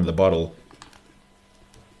 The bottom of the bottle.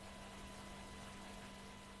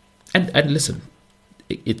 And listen,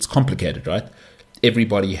 it's complicated, right?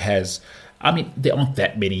 Everybody has, there aren't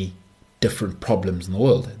that many different problems in the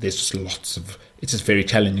world. There's just it's just very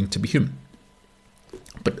challenging to be human.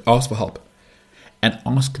 But ask for help. And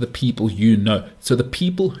ask the people you know. So the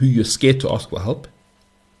people who you're scared to ask for help,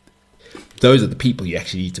 those are the people you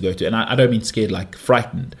actually need to go to. And I don't mean scared like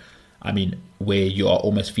frightened. I mean where you are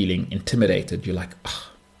almost feeling intimidated. You're like,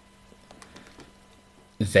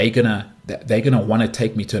 they're gonna want to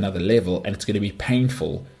take me to another level, and it's going to be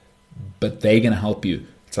painful, but they're going to help you.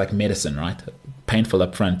 It's like medicine, right? Painful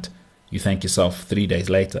up front, you thank yourself 3 days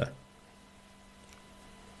later.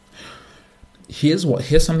 Here's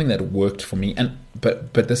something that worked for me,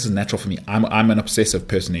 but this is natural for me. I'm an obsessive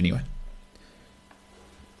person anyway.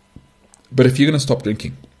 But if you're going to stop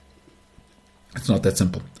drinking, it's not that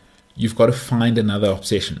simple. You've got to find another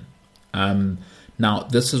obsession. Now,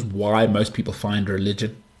 this is why most people find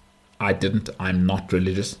religion. I didn't. I'm not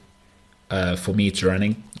religious. For me, it's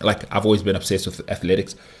running. Like, I've always been obsessed with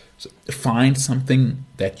athletics. So find something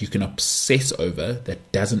that you can obsess over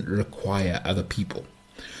that doesn't require other people.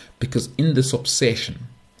 Because in this obsession,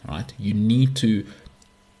 right, you need to,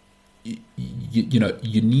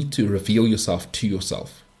 you need to reveal yourself to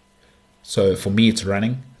yourself. So for me, it's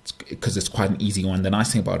running, because it's quite an easy one. The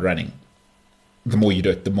nice thing about running, the more you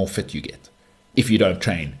do it, the more fit you get. If you don't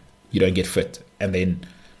train, you don't get fit. And then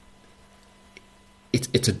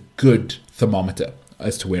it's a good thermometer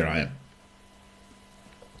as to where I am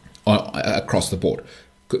across the board.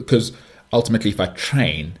 Because ultimately, if I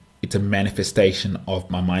train, it's a manifestation of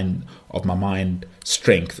my mind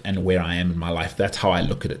strength and where I am in my life. That's how I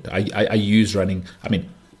look at it. I use running. I mean,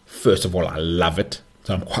 first of all, I love it.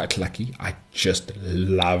 So I'm quite lucky. I just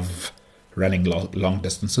love running long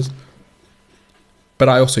distances. But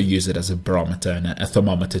I also use it as a barometer and a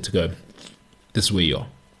thermometer to go, this is where you are.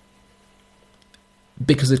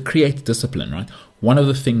 Because it creates discipline, right? One of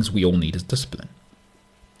the things we all need is discipline.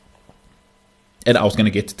 And I was going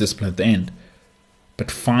to get to discipline at the end. But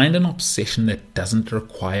find an obsession that doesn't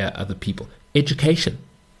require other people. Education.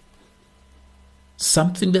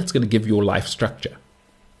 Something that's going to give your life structure.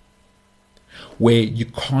 Where you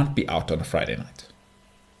can't be out on a Friday night.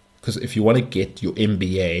 Because if you want to get your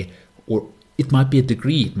MBA, or it might be a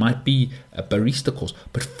degree, it might be a barista course,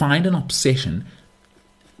 but find an obsession.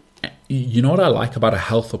 You know what I like about a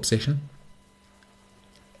health obsession?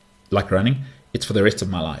 Like running? It's for the rest of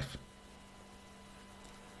my life.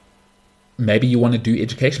 Maybe you want to do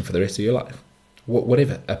education for the rest of your life.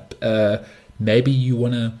 Whatever. Maybe you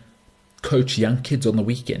want to coach young kids on the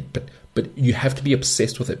weekend, but you have to be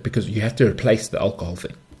obsessed with it because you have to replace the alcohol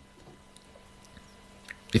thing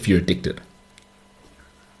if you're addicted.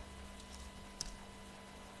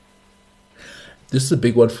 This is a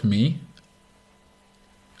big one for me.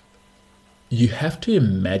 You have to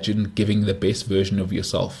imagine giving the best version of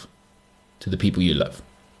yourself to the people you love.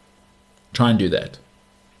 Try and do that.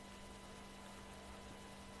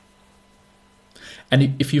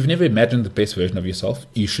 And if you've never imagined the best version of yourself,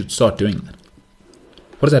 you should start doing that.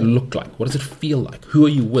 What does that look like? What does it feel like? Who are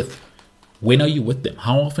you with? When are you with them?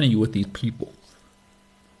 How often are you with these people?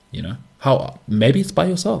 You know, maybe it's by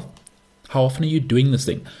yourself. How often are you doing this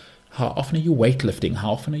thing? How often are you weightlifting?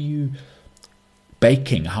 How often are you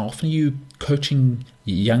baking? How often are you coaching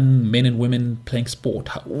young men and women playing sport?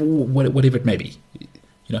 Whatever it may be.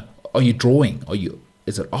 You know, are you drawing?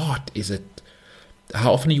 Is it art?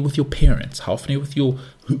 How often are you with your parents? How often are you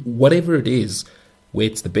with whatever it is, where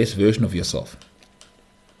it's the best version of yourself?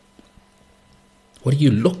 What do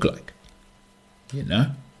you look like? You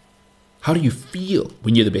know? How do you feel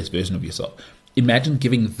when you're the best version of yourself? Imagine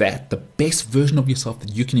giving that the best version of yourself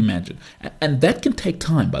that you can imagine. And that can take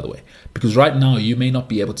time, by the way. Because right now, you may not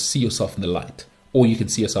be able to see yourself in the light. Or you can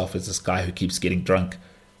see yourself as this guy who keeps getting drunk.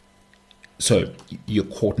 So you're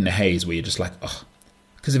caught in a haze where you're just like, ugh.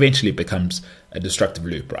 Because eventually it becomes a destructive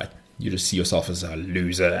loop, right? You just see yourself as a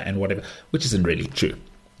loser and whatever, which isn't really true.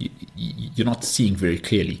 You're not seeing very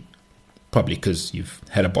clearly, probably because you've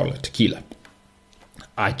had a bottle of tequila.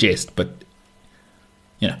 I jest, but,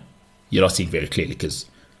 you know, you're not seeing very clearly because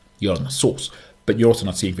you're on the sauce. But you're also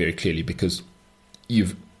not seeing very clearly because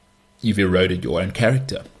you've eroded your own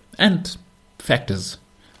character and factors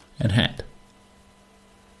in hand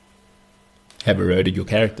have eroded your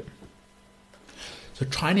character. So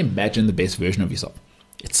try and imagine the best version of yourself.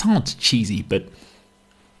 It sounds cheesy, but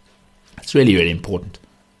it's really, really important.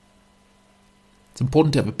 It's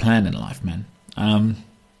important to have a plan in life, man.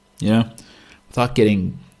 You know, without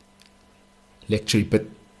getting lectury, but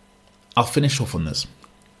I'll finish off on this.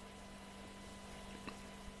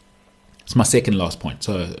 It's my second last point,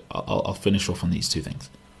 so I'll finish off on these two things.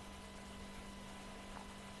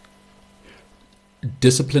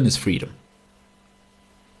 Discipline is freedom.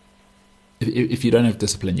 If you don't have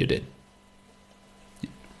discipline, you're dead.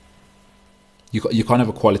 You can't have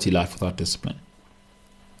a quality life without discipline.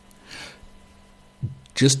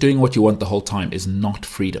 Just doing what you want the whole time is not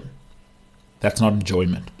freedom. That's not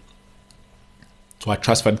enjoyment. So I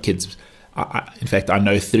trust fund kids. In fact, I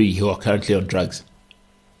know 3 who are currently on drugs.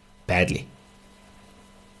 Badly.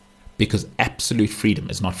 Because absolute freedom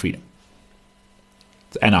is not freedom.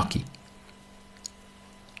 It's anarchy.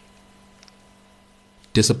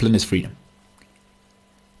 Discipline is freedom.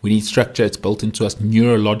 We need structure. It's built into us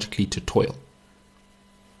neurologically to toil.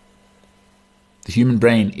 The human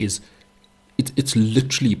brain it's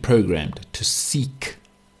literally programmed to seek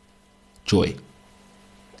joy.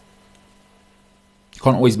 You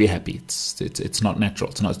can't always be happy. It's not natural.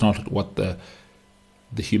 It's not what the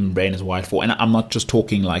human brain is wired for. And I'm not just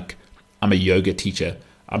talking like I'm a yoga teacher.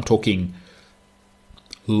 I'm talking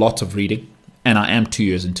lots of reading, and I am 2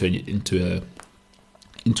 years into a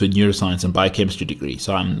neuroscience and biochemistry degree.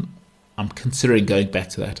 So I'm considering going back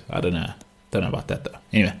to that. I don't know about that though.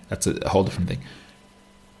 Anyway, that's a whole different thing.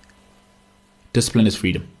 Discipline is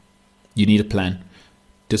freedom. You need a plan.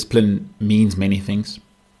 Discipline means many things.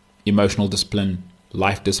 Emotional discipline,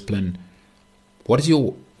 life discipline. What is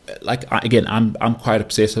your, again, I'm quite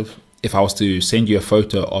obsessive. If I was to send you a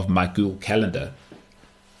photo of my Google Calendar,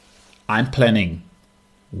 I'm planning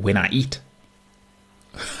when I eat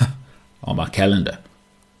on my calendar.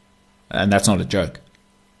 And that's not a joke.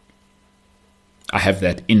 I have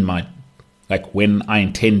that in my, when I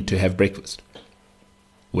intend to have breakfast,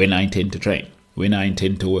 when I intend to train, when I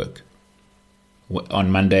intend to work.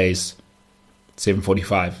 On Mondays,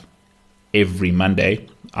 7:45, every Monday,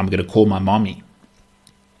 I'm going to call my mommy.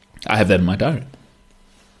 I have that in my diary.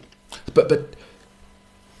 But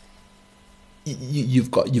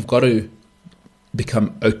you've got to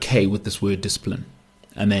become okay with this word discipline,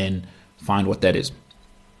 and then find what that is.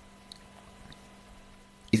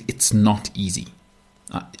 It's not easy.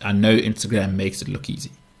 I know Instagram makes it look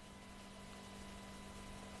easy.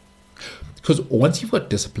 Because once you've got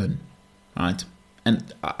discipline, right,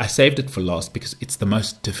 and I saved it for last because it's the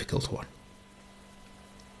most difficult one.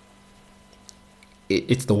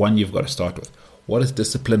 It's the one you've got to start with. What does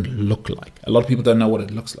discipline look like? A lot of people don't know what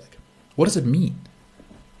it looks like. What does it mean?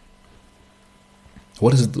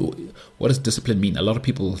 What does discipline mean? A lot of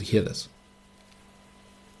people hear this.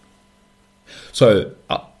 So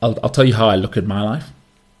I'll tell you how I look at my life,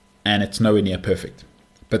 and it's nowhere near perfect.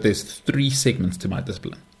 But there's 3 segments to my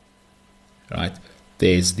discipline, right?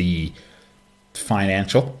 There's the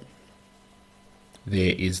financial,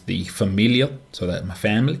 there is the familial, so that my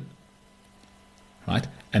family, right?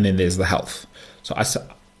 And then there's the health. So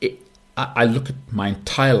I look at my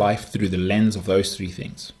entire life through the lens of those 3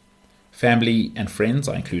 things. Family and friends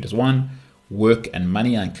I include as one, work and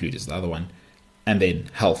money I include as the other one, and then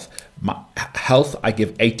health. My health I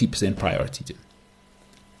give 80% priority to.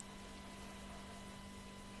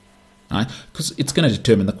 Right? Because it's going to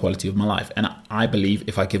determine the quality of my life. And I believe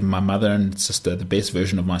if I give my mother and sister the best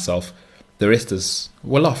version of myself, the rest is,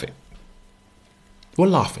 we're laughing. We're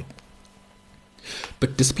laughing.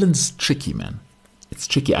 But discipline's tricky, man. It's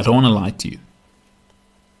tricky. I don't want to lie to you.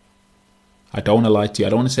 I don't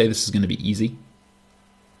want to say this is going to be easy.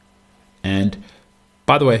 And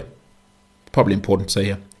by the way, probably important to say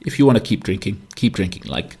here, if you want to keep drinking, keep drinking.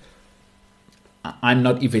 I'm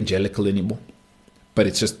not evangelical anymore, but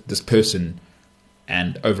it's just this person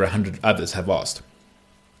and over 100 others have asked.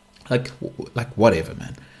 Whatever,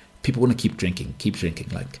 man. People want to keep drinking, keep drinking.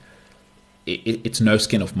 It's no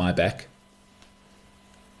skin off my back.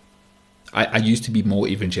 I used to be more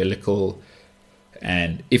evangelical,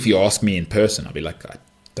 and if you ask me in person, I'll be like, I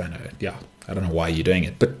don't know. Yeah, I don't know why you're doing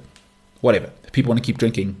it, but whatever. People want to keep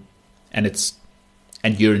drinking, and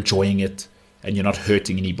you're enjoying it, and you're not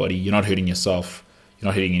hurting anybody. You're not hurting yourself. You're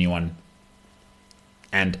not hurting anyone,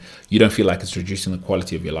 and you don't feel like it's reducing the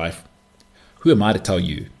quality of your life. Who am I to tell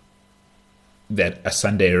you that a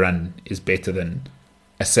Sunday run is better than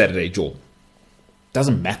a Saturday jog?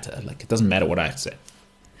 Doesn't matter. It doesn't matter what I have to say.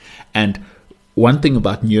 And one thing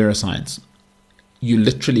about neuroscience, you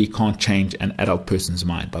literally can't change an adult person's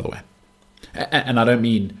mind, by the way. And I don't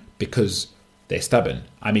mean because they're stubborn.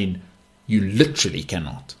 I mean, you literally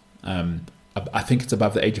cannot. I think it's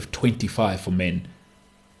above the age of 25 for men.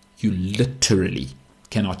 You literally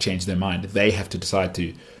cannot change their mind. They have to decide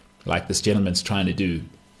to, like this gentleman's trying to do,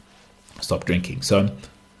 stop drinking. So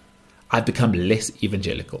I've become less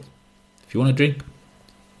evangelical. If you want to drink,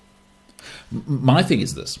 my thing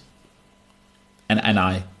is this. And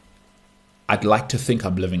I'd like to think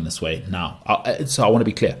I'm living this way now. So I want to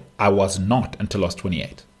be clear. I was not until I was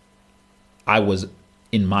 28. I was,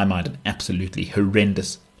 in my mind, an absolutely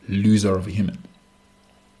horrendous loser of a human.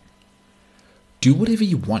 Do whatever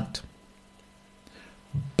you want.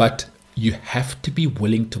 But you have to be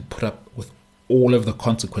willing to put up with all of the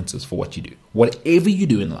consequences for what you do. Whatever you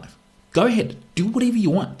do in life, go ahead. Do whatever you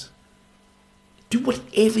want. Do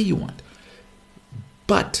whatever you want.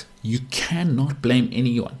 But you cannot blame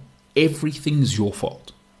anyone. Everything's your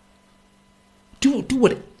fault. Do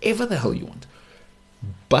whatever the hell you want.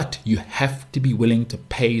 But you have to be willing to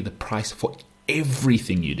pay the price for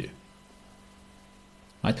everything you do.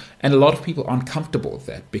 Right? And a lot of people aren't comfortable with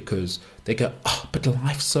that because they go, oh, but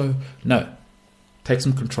life's so... No. Take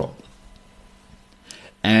some control.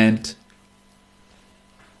 And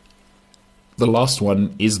the last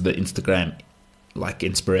one is the Instagram, like,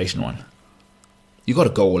 inspiration one. You got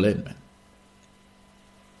to go all in, man.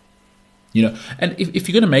 You know, and if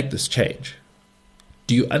you're going to make this change,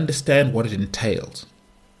 do you understand what it entails?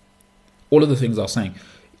 All of the things I was saying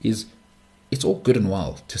is, it's all good and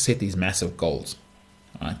well to set these massive goals,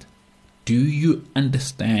 right? Do you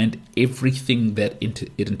understand everything that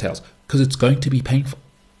it entails? Because it's going to be painful.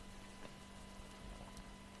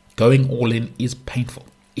 Going all in is painful.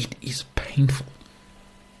 It is painful.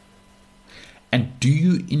 And do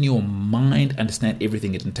you, in your mind, understand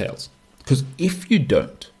everything it entails? Because if you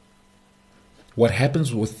don't, what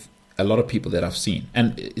happens with a lot of people that I've seen,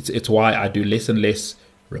 and it's why I do less and less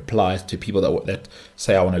replies to people that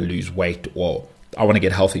say I want to lose weight or I want to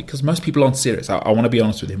get healthy, because most people aren't serious. I want to be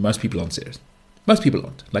honest with you. Most people aren't serious. Most people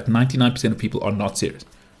aren't. Like 99% of people are not serious.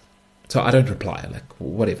 So I don't reply. Like,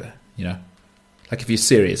 whatever, you know. Like, if you're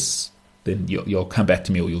serious, then you'll come back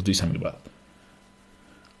to me or you'll do something about it.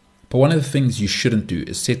 But one of the things you shouldn't do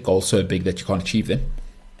is set goals so big that you can't achieve them.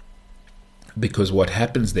 Because what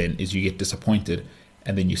happens then is you get disappointed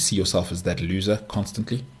and then you see yourself as that loser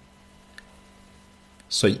constantly.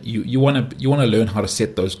 So you want to learn how to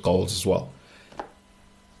set those goals as well.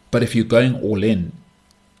 But if you're going all in,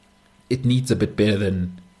 it needs a bit better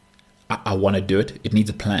than I want to do it. It needs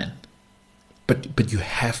a plan. But you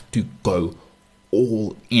have to go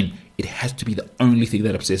all in. It has to be the only thing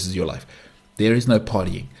that obsesses your life. There is no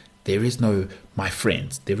partying. There is no my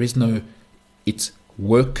friends. There is no... It's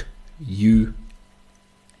work, you,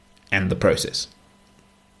 and the process.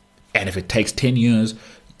 And if it takes 10 years,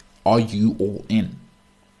 are you all in?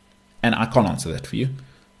 And I can't answer that for you.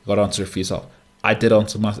 You've got to answer it for yourself. I did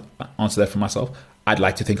answer that for myself. I'd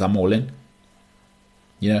like to think I'm all in.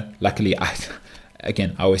 You know, luckily, I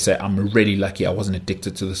always say I'm really lucky I wasn't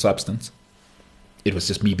addicted to the substance. It was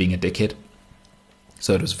just me being a dickhead.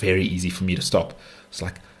 So it was very easy for me to stop. It's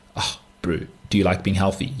like, oh, bro, do you like being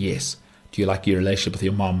healthy? Yes. Do you like your relationship with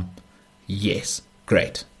your mom? Yes.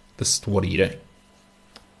 Great. What are you doing?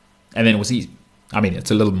 And then it was easy. I mean,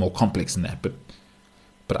 it's a little more complex than that, but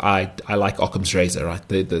I like Occam's razor, right?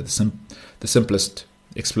 The simplest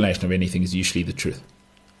explanation of anything is usually the truth.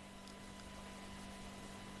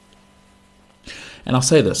 And I'll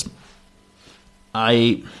say this.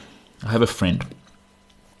 I have a friend.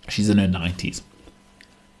 She's in her 90s.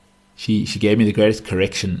 She gave me the greatest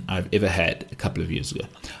correction I've ever had a couple of years ago.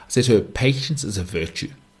 I said to her, patience is a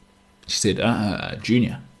virtue. She said,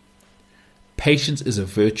 Junior, patience is a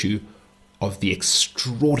virtue of the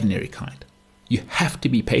extraordinary kind. You have to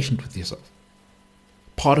be patient with yourself.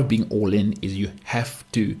 Part of being all in is you have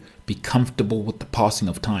to be comfortable with the passing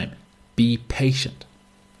of time. Be patient.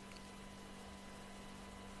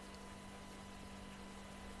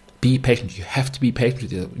 Be patient. You have to be patient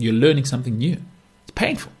with yourself. You're learning something new. It's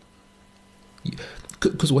painful.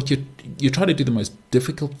 Because what you're trying to do the most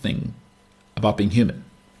difficult thing about being human,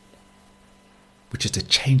 which is to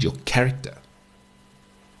change your character.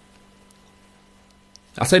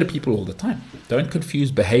 I say to people all the time, don't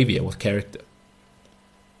confuse behavior with character.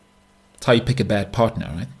 It's how you pick a bad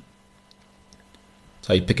partner, right? It's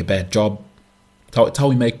how you pick a bad job. It's how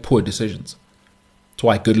we make poor decisions. It's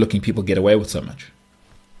why good-looking people get away with so much.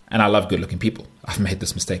 And I love good-looking people. I've made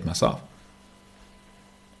this mistake myself.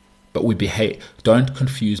 But we behave. Don't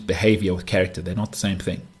confuse behavior with character. They're not the same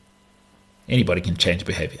thing. Anybody can change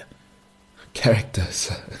behavior.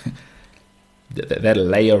 Characters, that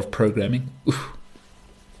layer of programming. Oof.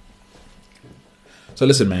 So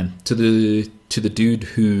listen, man, to the dude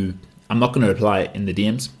who, I'm not going to reply in the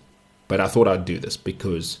DMs, but I thought I'd do this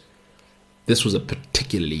because this was a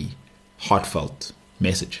particularly heartfelt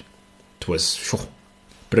message. It was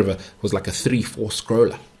like a 3-4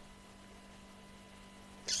 scroller.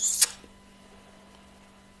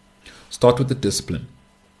 Start with the discipline.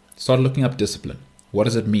 Start looking up discipline. What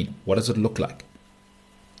does it mean? What does it look like?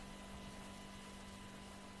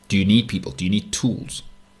 Do you need people? Do you need tools?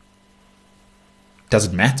 Does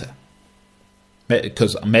it matter?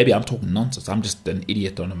 Because maybe I'm talking nonsense. I'm just an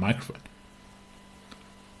idiot on a microphone.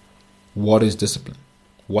 What is discipline?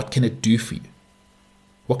 What can it do for you?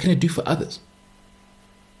 What can it do for others?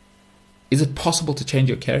 Is it possible to change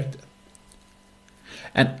your character?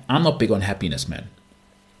 And I'm not big on happiness, man.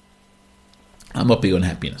 I'm not big on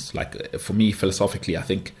happiness. Like, for me, philosophically, I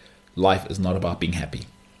think life is not about being happy.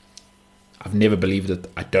 I've never believed it.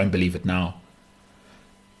 I don't believe it now.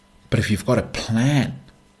 But if you've got a plan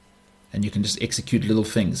and you can just execute little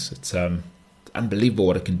things, it's unbelievable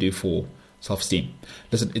what it can do for self-esteem.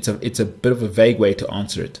 Listen, it's a bit of a vague way to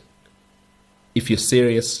answer it. If you're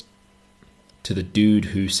serious, to the dude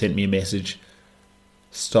who sent me a message,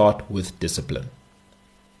 start with discipline.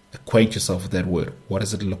 Acquaint yourself with that word. What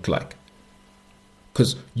does it look like?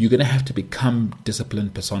 Because you're going to have to become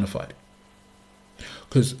discipline personified.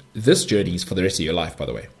 Because this journey is for the rest of your life, by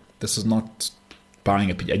the way. This is not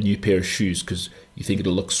buying a new pair of shoes because you think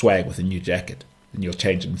it'll look swag with a new jacket and you'll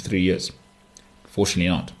change it in 3 years. Fortunately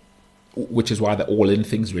not. Which is why the all-in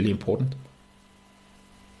thing is really important.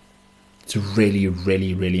 It's really,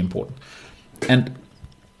 really, really important. And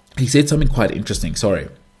he said something quite interesting,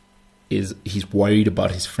 is he's worried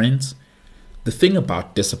about his friends. The thing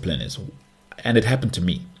about discipline is, and it happened to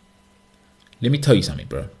me. Let me tell you something,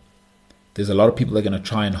 bro. There's a lot of people that are going to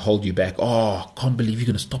try and hold you back. Oh, I can't believe you're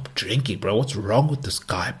going to stop drinking, bro. What's wrong with this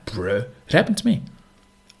guy, bro? It happened to me.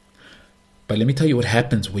 But let me tell you what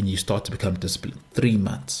happens when you start to become disciplined. 3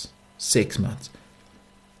 months, 6 months.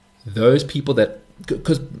 Those people that,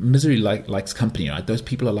 because misery likes company, right? Those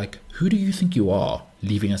people are like, who do you think you are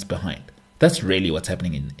leaving us behind? That's really what's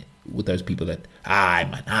happening with those people that,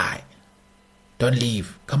 don't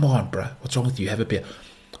leave. Come on, bro. What's wrong with you? Have a beer.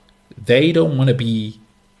 They don't want to be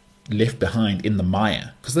left behind in the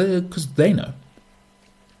mire because they know.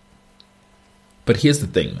 But here's the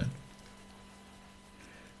thing, man.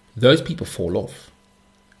 Those people fall off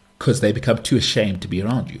because they become too ashamed to be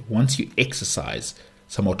around you. Once you exercise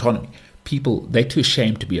some autonomy, they're too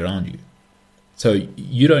ashamed to be around you. So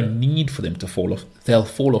you don't need for them to fall off. They'll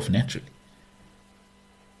fall off naturally.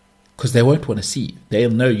 Because they won't want to see you. They'll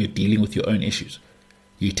know you're dealing with your own issues.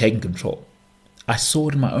 You're taking control. I saw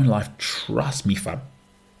it in my own life. Trust me, fam.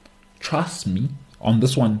 Trust me. On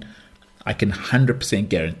this one, I can 100%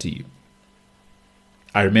 guarantee you.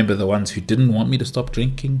 I remember the ones who didn't want me to stop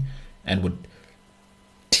drinking and would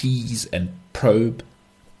tease and probe.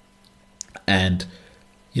 And,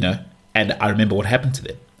 and I remember what happened to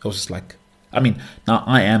them. I was just like, now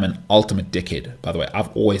I am an ultimate dickhead, by the way. I've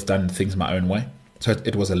always done things my own way. So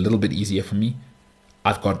it was a little bit easier for me.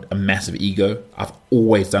 I've got a massive ego. I've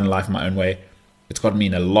always done life my own way. It's gotten me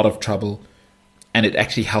in a lot of trouble. And it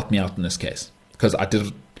actually helped me out in this case. Because I did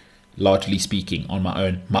it, largely speaking, on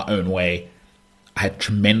my own way. I had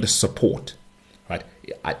tremendous support. Right?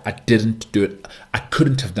 I didn't do it. I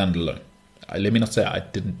couldn't have done it alone. Let me not say I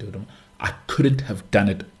didn't do it alone. I couldn't have done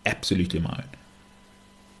it absolutely on my own.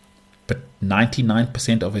 But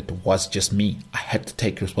 99% of it was just me. I had to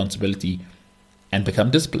take responsibility and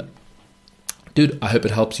become disciplined. Dude, I hope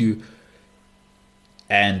it helps you.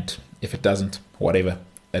 And if it doesn't, whatever.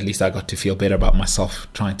 At least I got to feel better about myself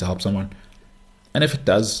trying to help someone. And if it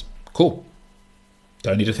does, cool.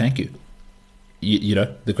 Don't need a thank you.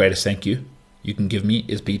 The greatest thank you can give me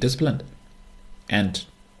is be disciplined. And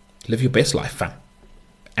live your best life, fam.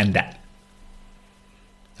 And that.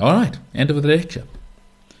 All right, end of the lecture.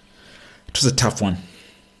 It was a tough one.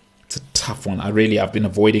 It's a tough one. I've been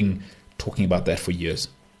avoiding talking about that for years.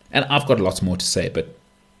 And I've got lots more to say, but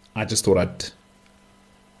I just thought I'd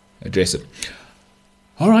address it.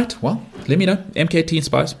 All right, well, let me know. MKT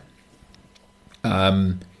Inspires.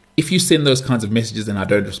 If you send those kinds of messages and I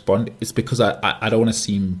don't respond, it's because I don't want to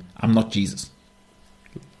seem, I'm not Jesus.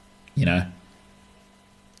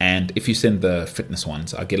 And if you send the fitness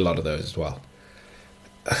ones, I get a lot of those as well.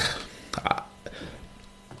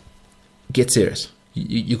 Get serious.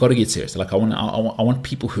 You got to get serious. Like I want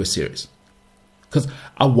people who are serious, because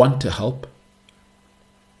I want to help,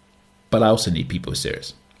 but I also need people who are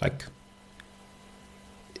serious. Like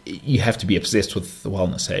you have to be obsessed with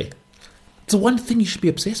wellness. Hey, it's the one thing you should be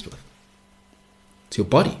obsessed with. It's your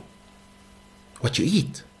body, what you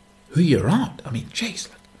eat, who you're around. Jeez,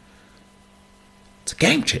 it's a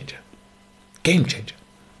game changer. Game changer.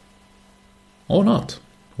 Or not.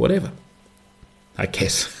 Whatever. I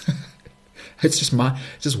guess. It's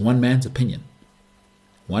just one man's opinion.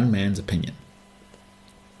 One man's opinion.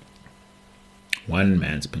 One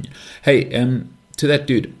man's opinion. Hey, to that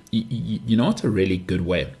dude, you know what's a really good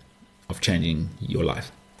way of changing your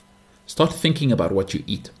life? Start thinking about what you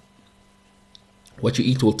eat. What you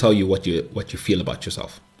eat will tell you what you feel about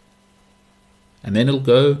yourself. And then it'll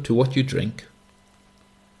go to what you drink.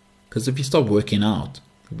 Because if you stop working out,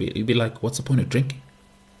 you'll be like, what's the point of drinking?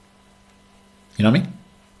 You know what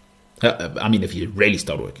I mean? If you really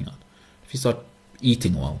start working out. If you start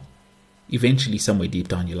eating well, eventually somewhere deep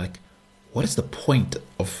down you're like, what is the point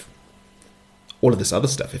of all of this other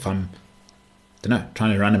stuff if I'm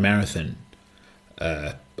trying to run a marathon,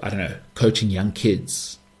 coaching young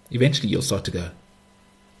kids, eventually you'll start to go,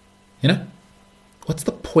 what's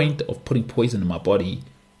the point of putting poison in my body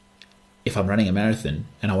if I'm running a marathon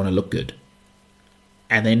and I want to look good?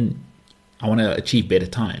 And then I want to achieve better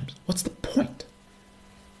times. What's the point?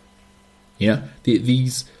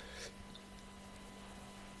 There's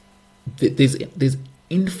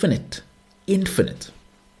infinite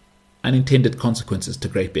unintended consequences to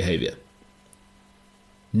great behavior.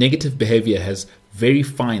 Negative behavior has very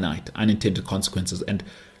finite unintended consequences, and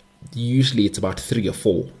usually it's about 3 or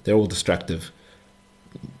 4. They're all destructive.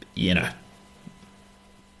 It's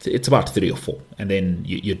about 3 or 4, and then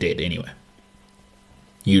you're dead anyway.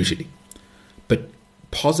 Usually. But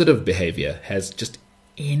positive behavior has just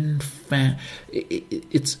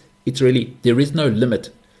it's really, there is no limit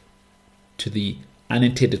to the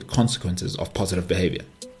unintended consequences of positive behavior.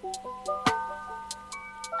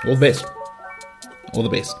 All the best. All the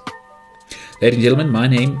best. Ladies and gentlemen, my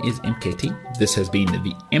name is MKT. This has been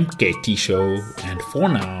the MKT Show, and for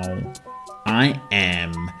now, I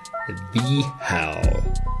am the hell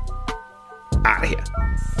out of here.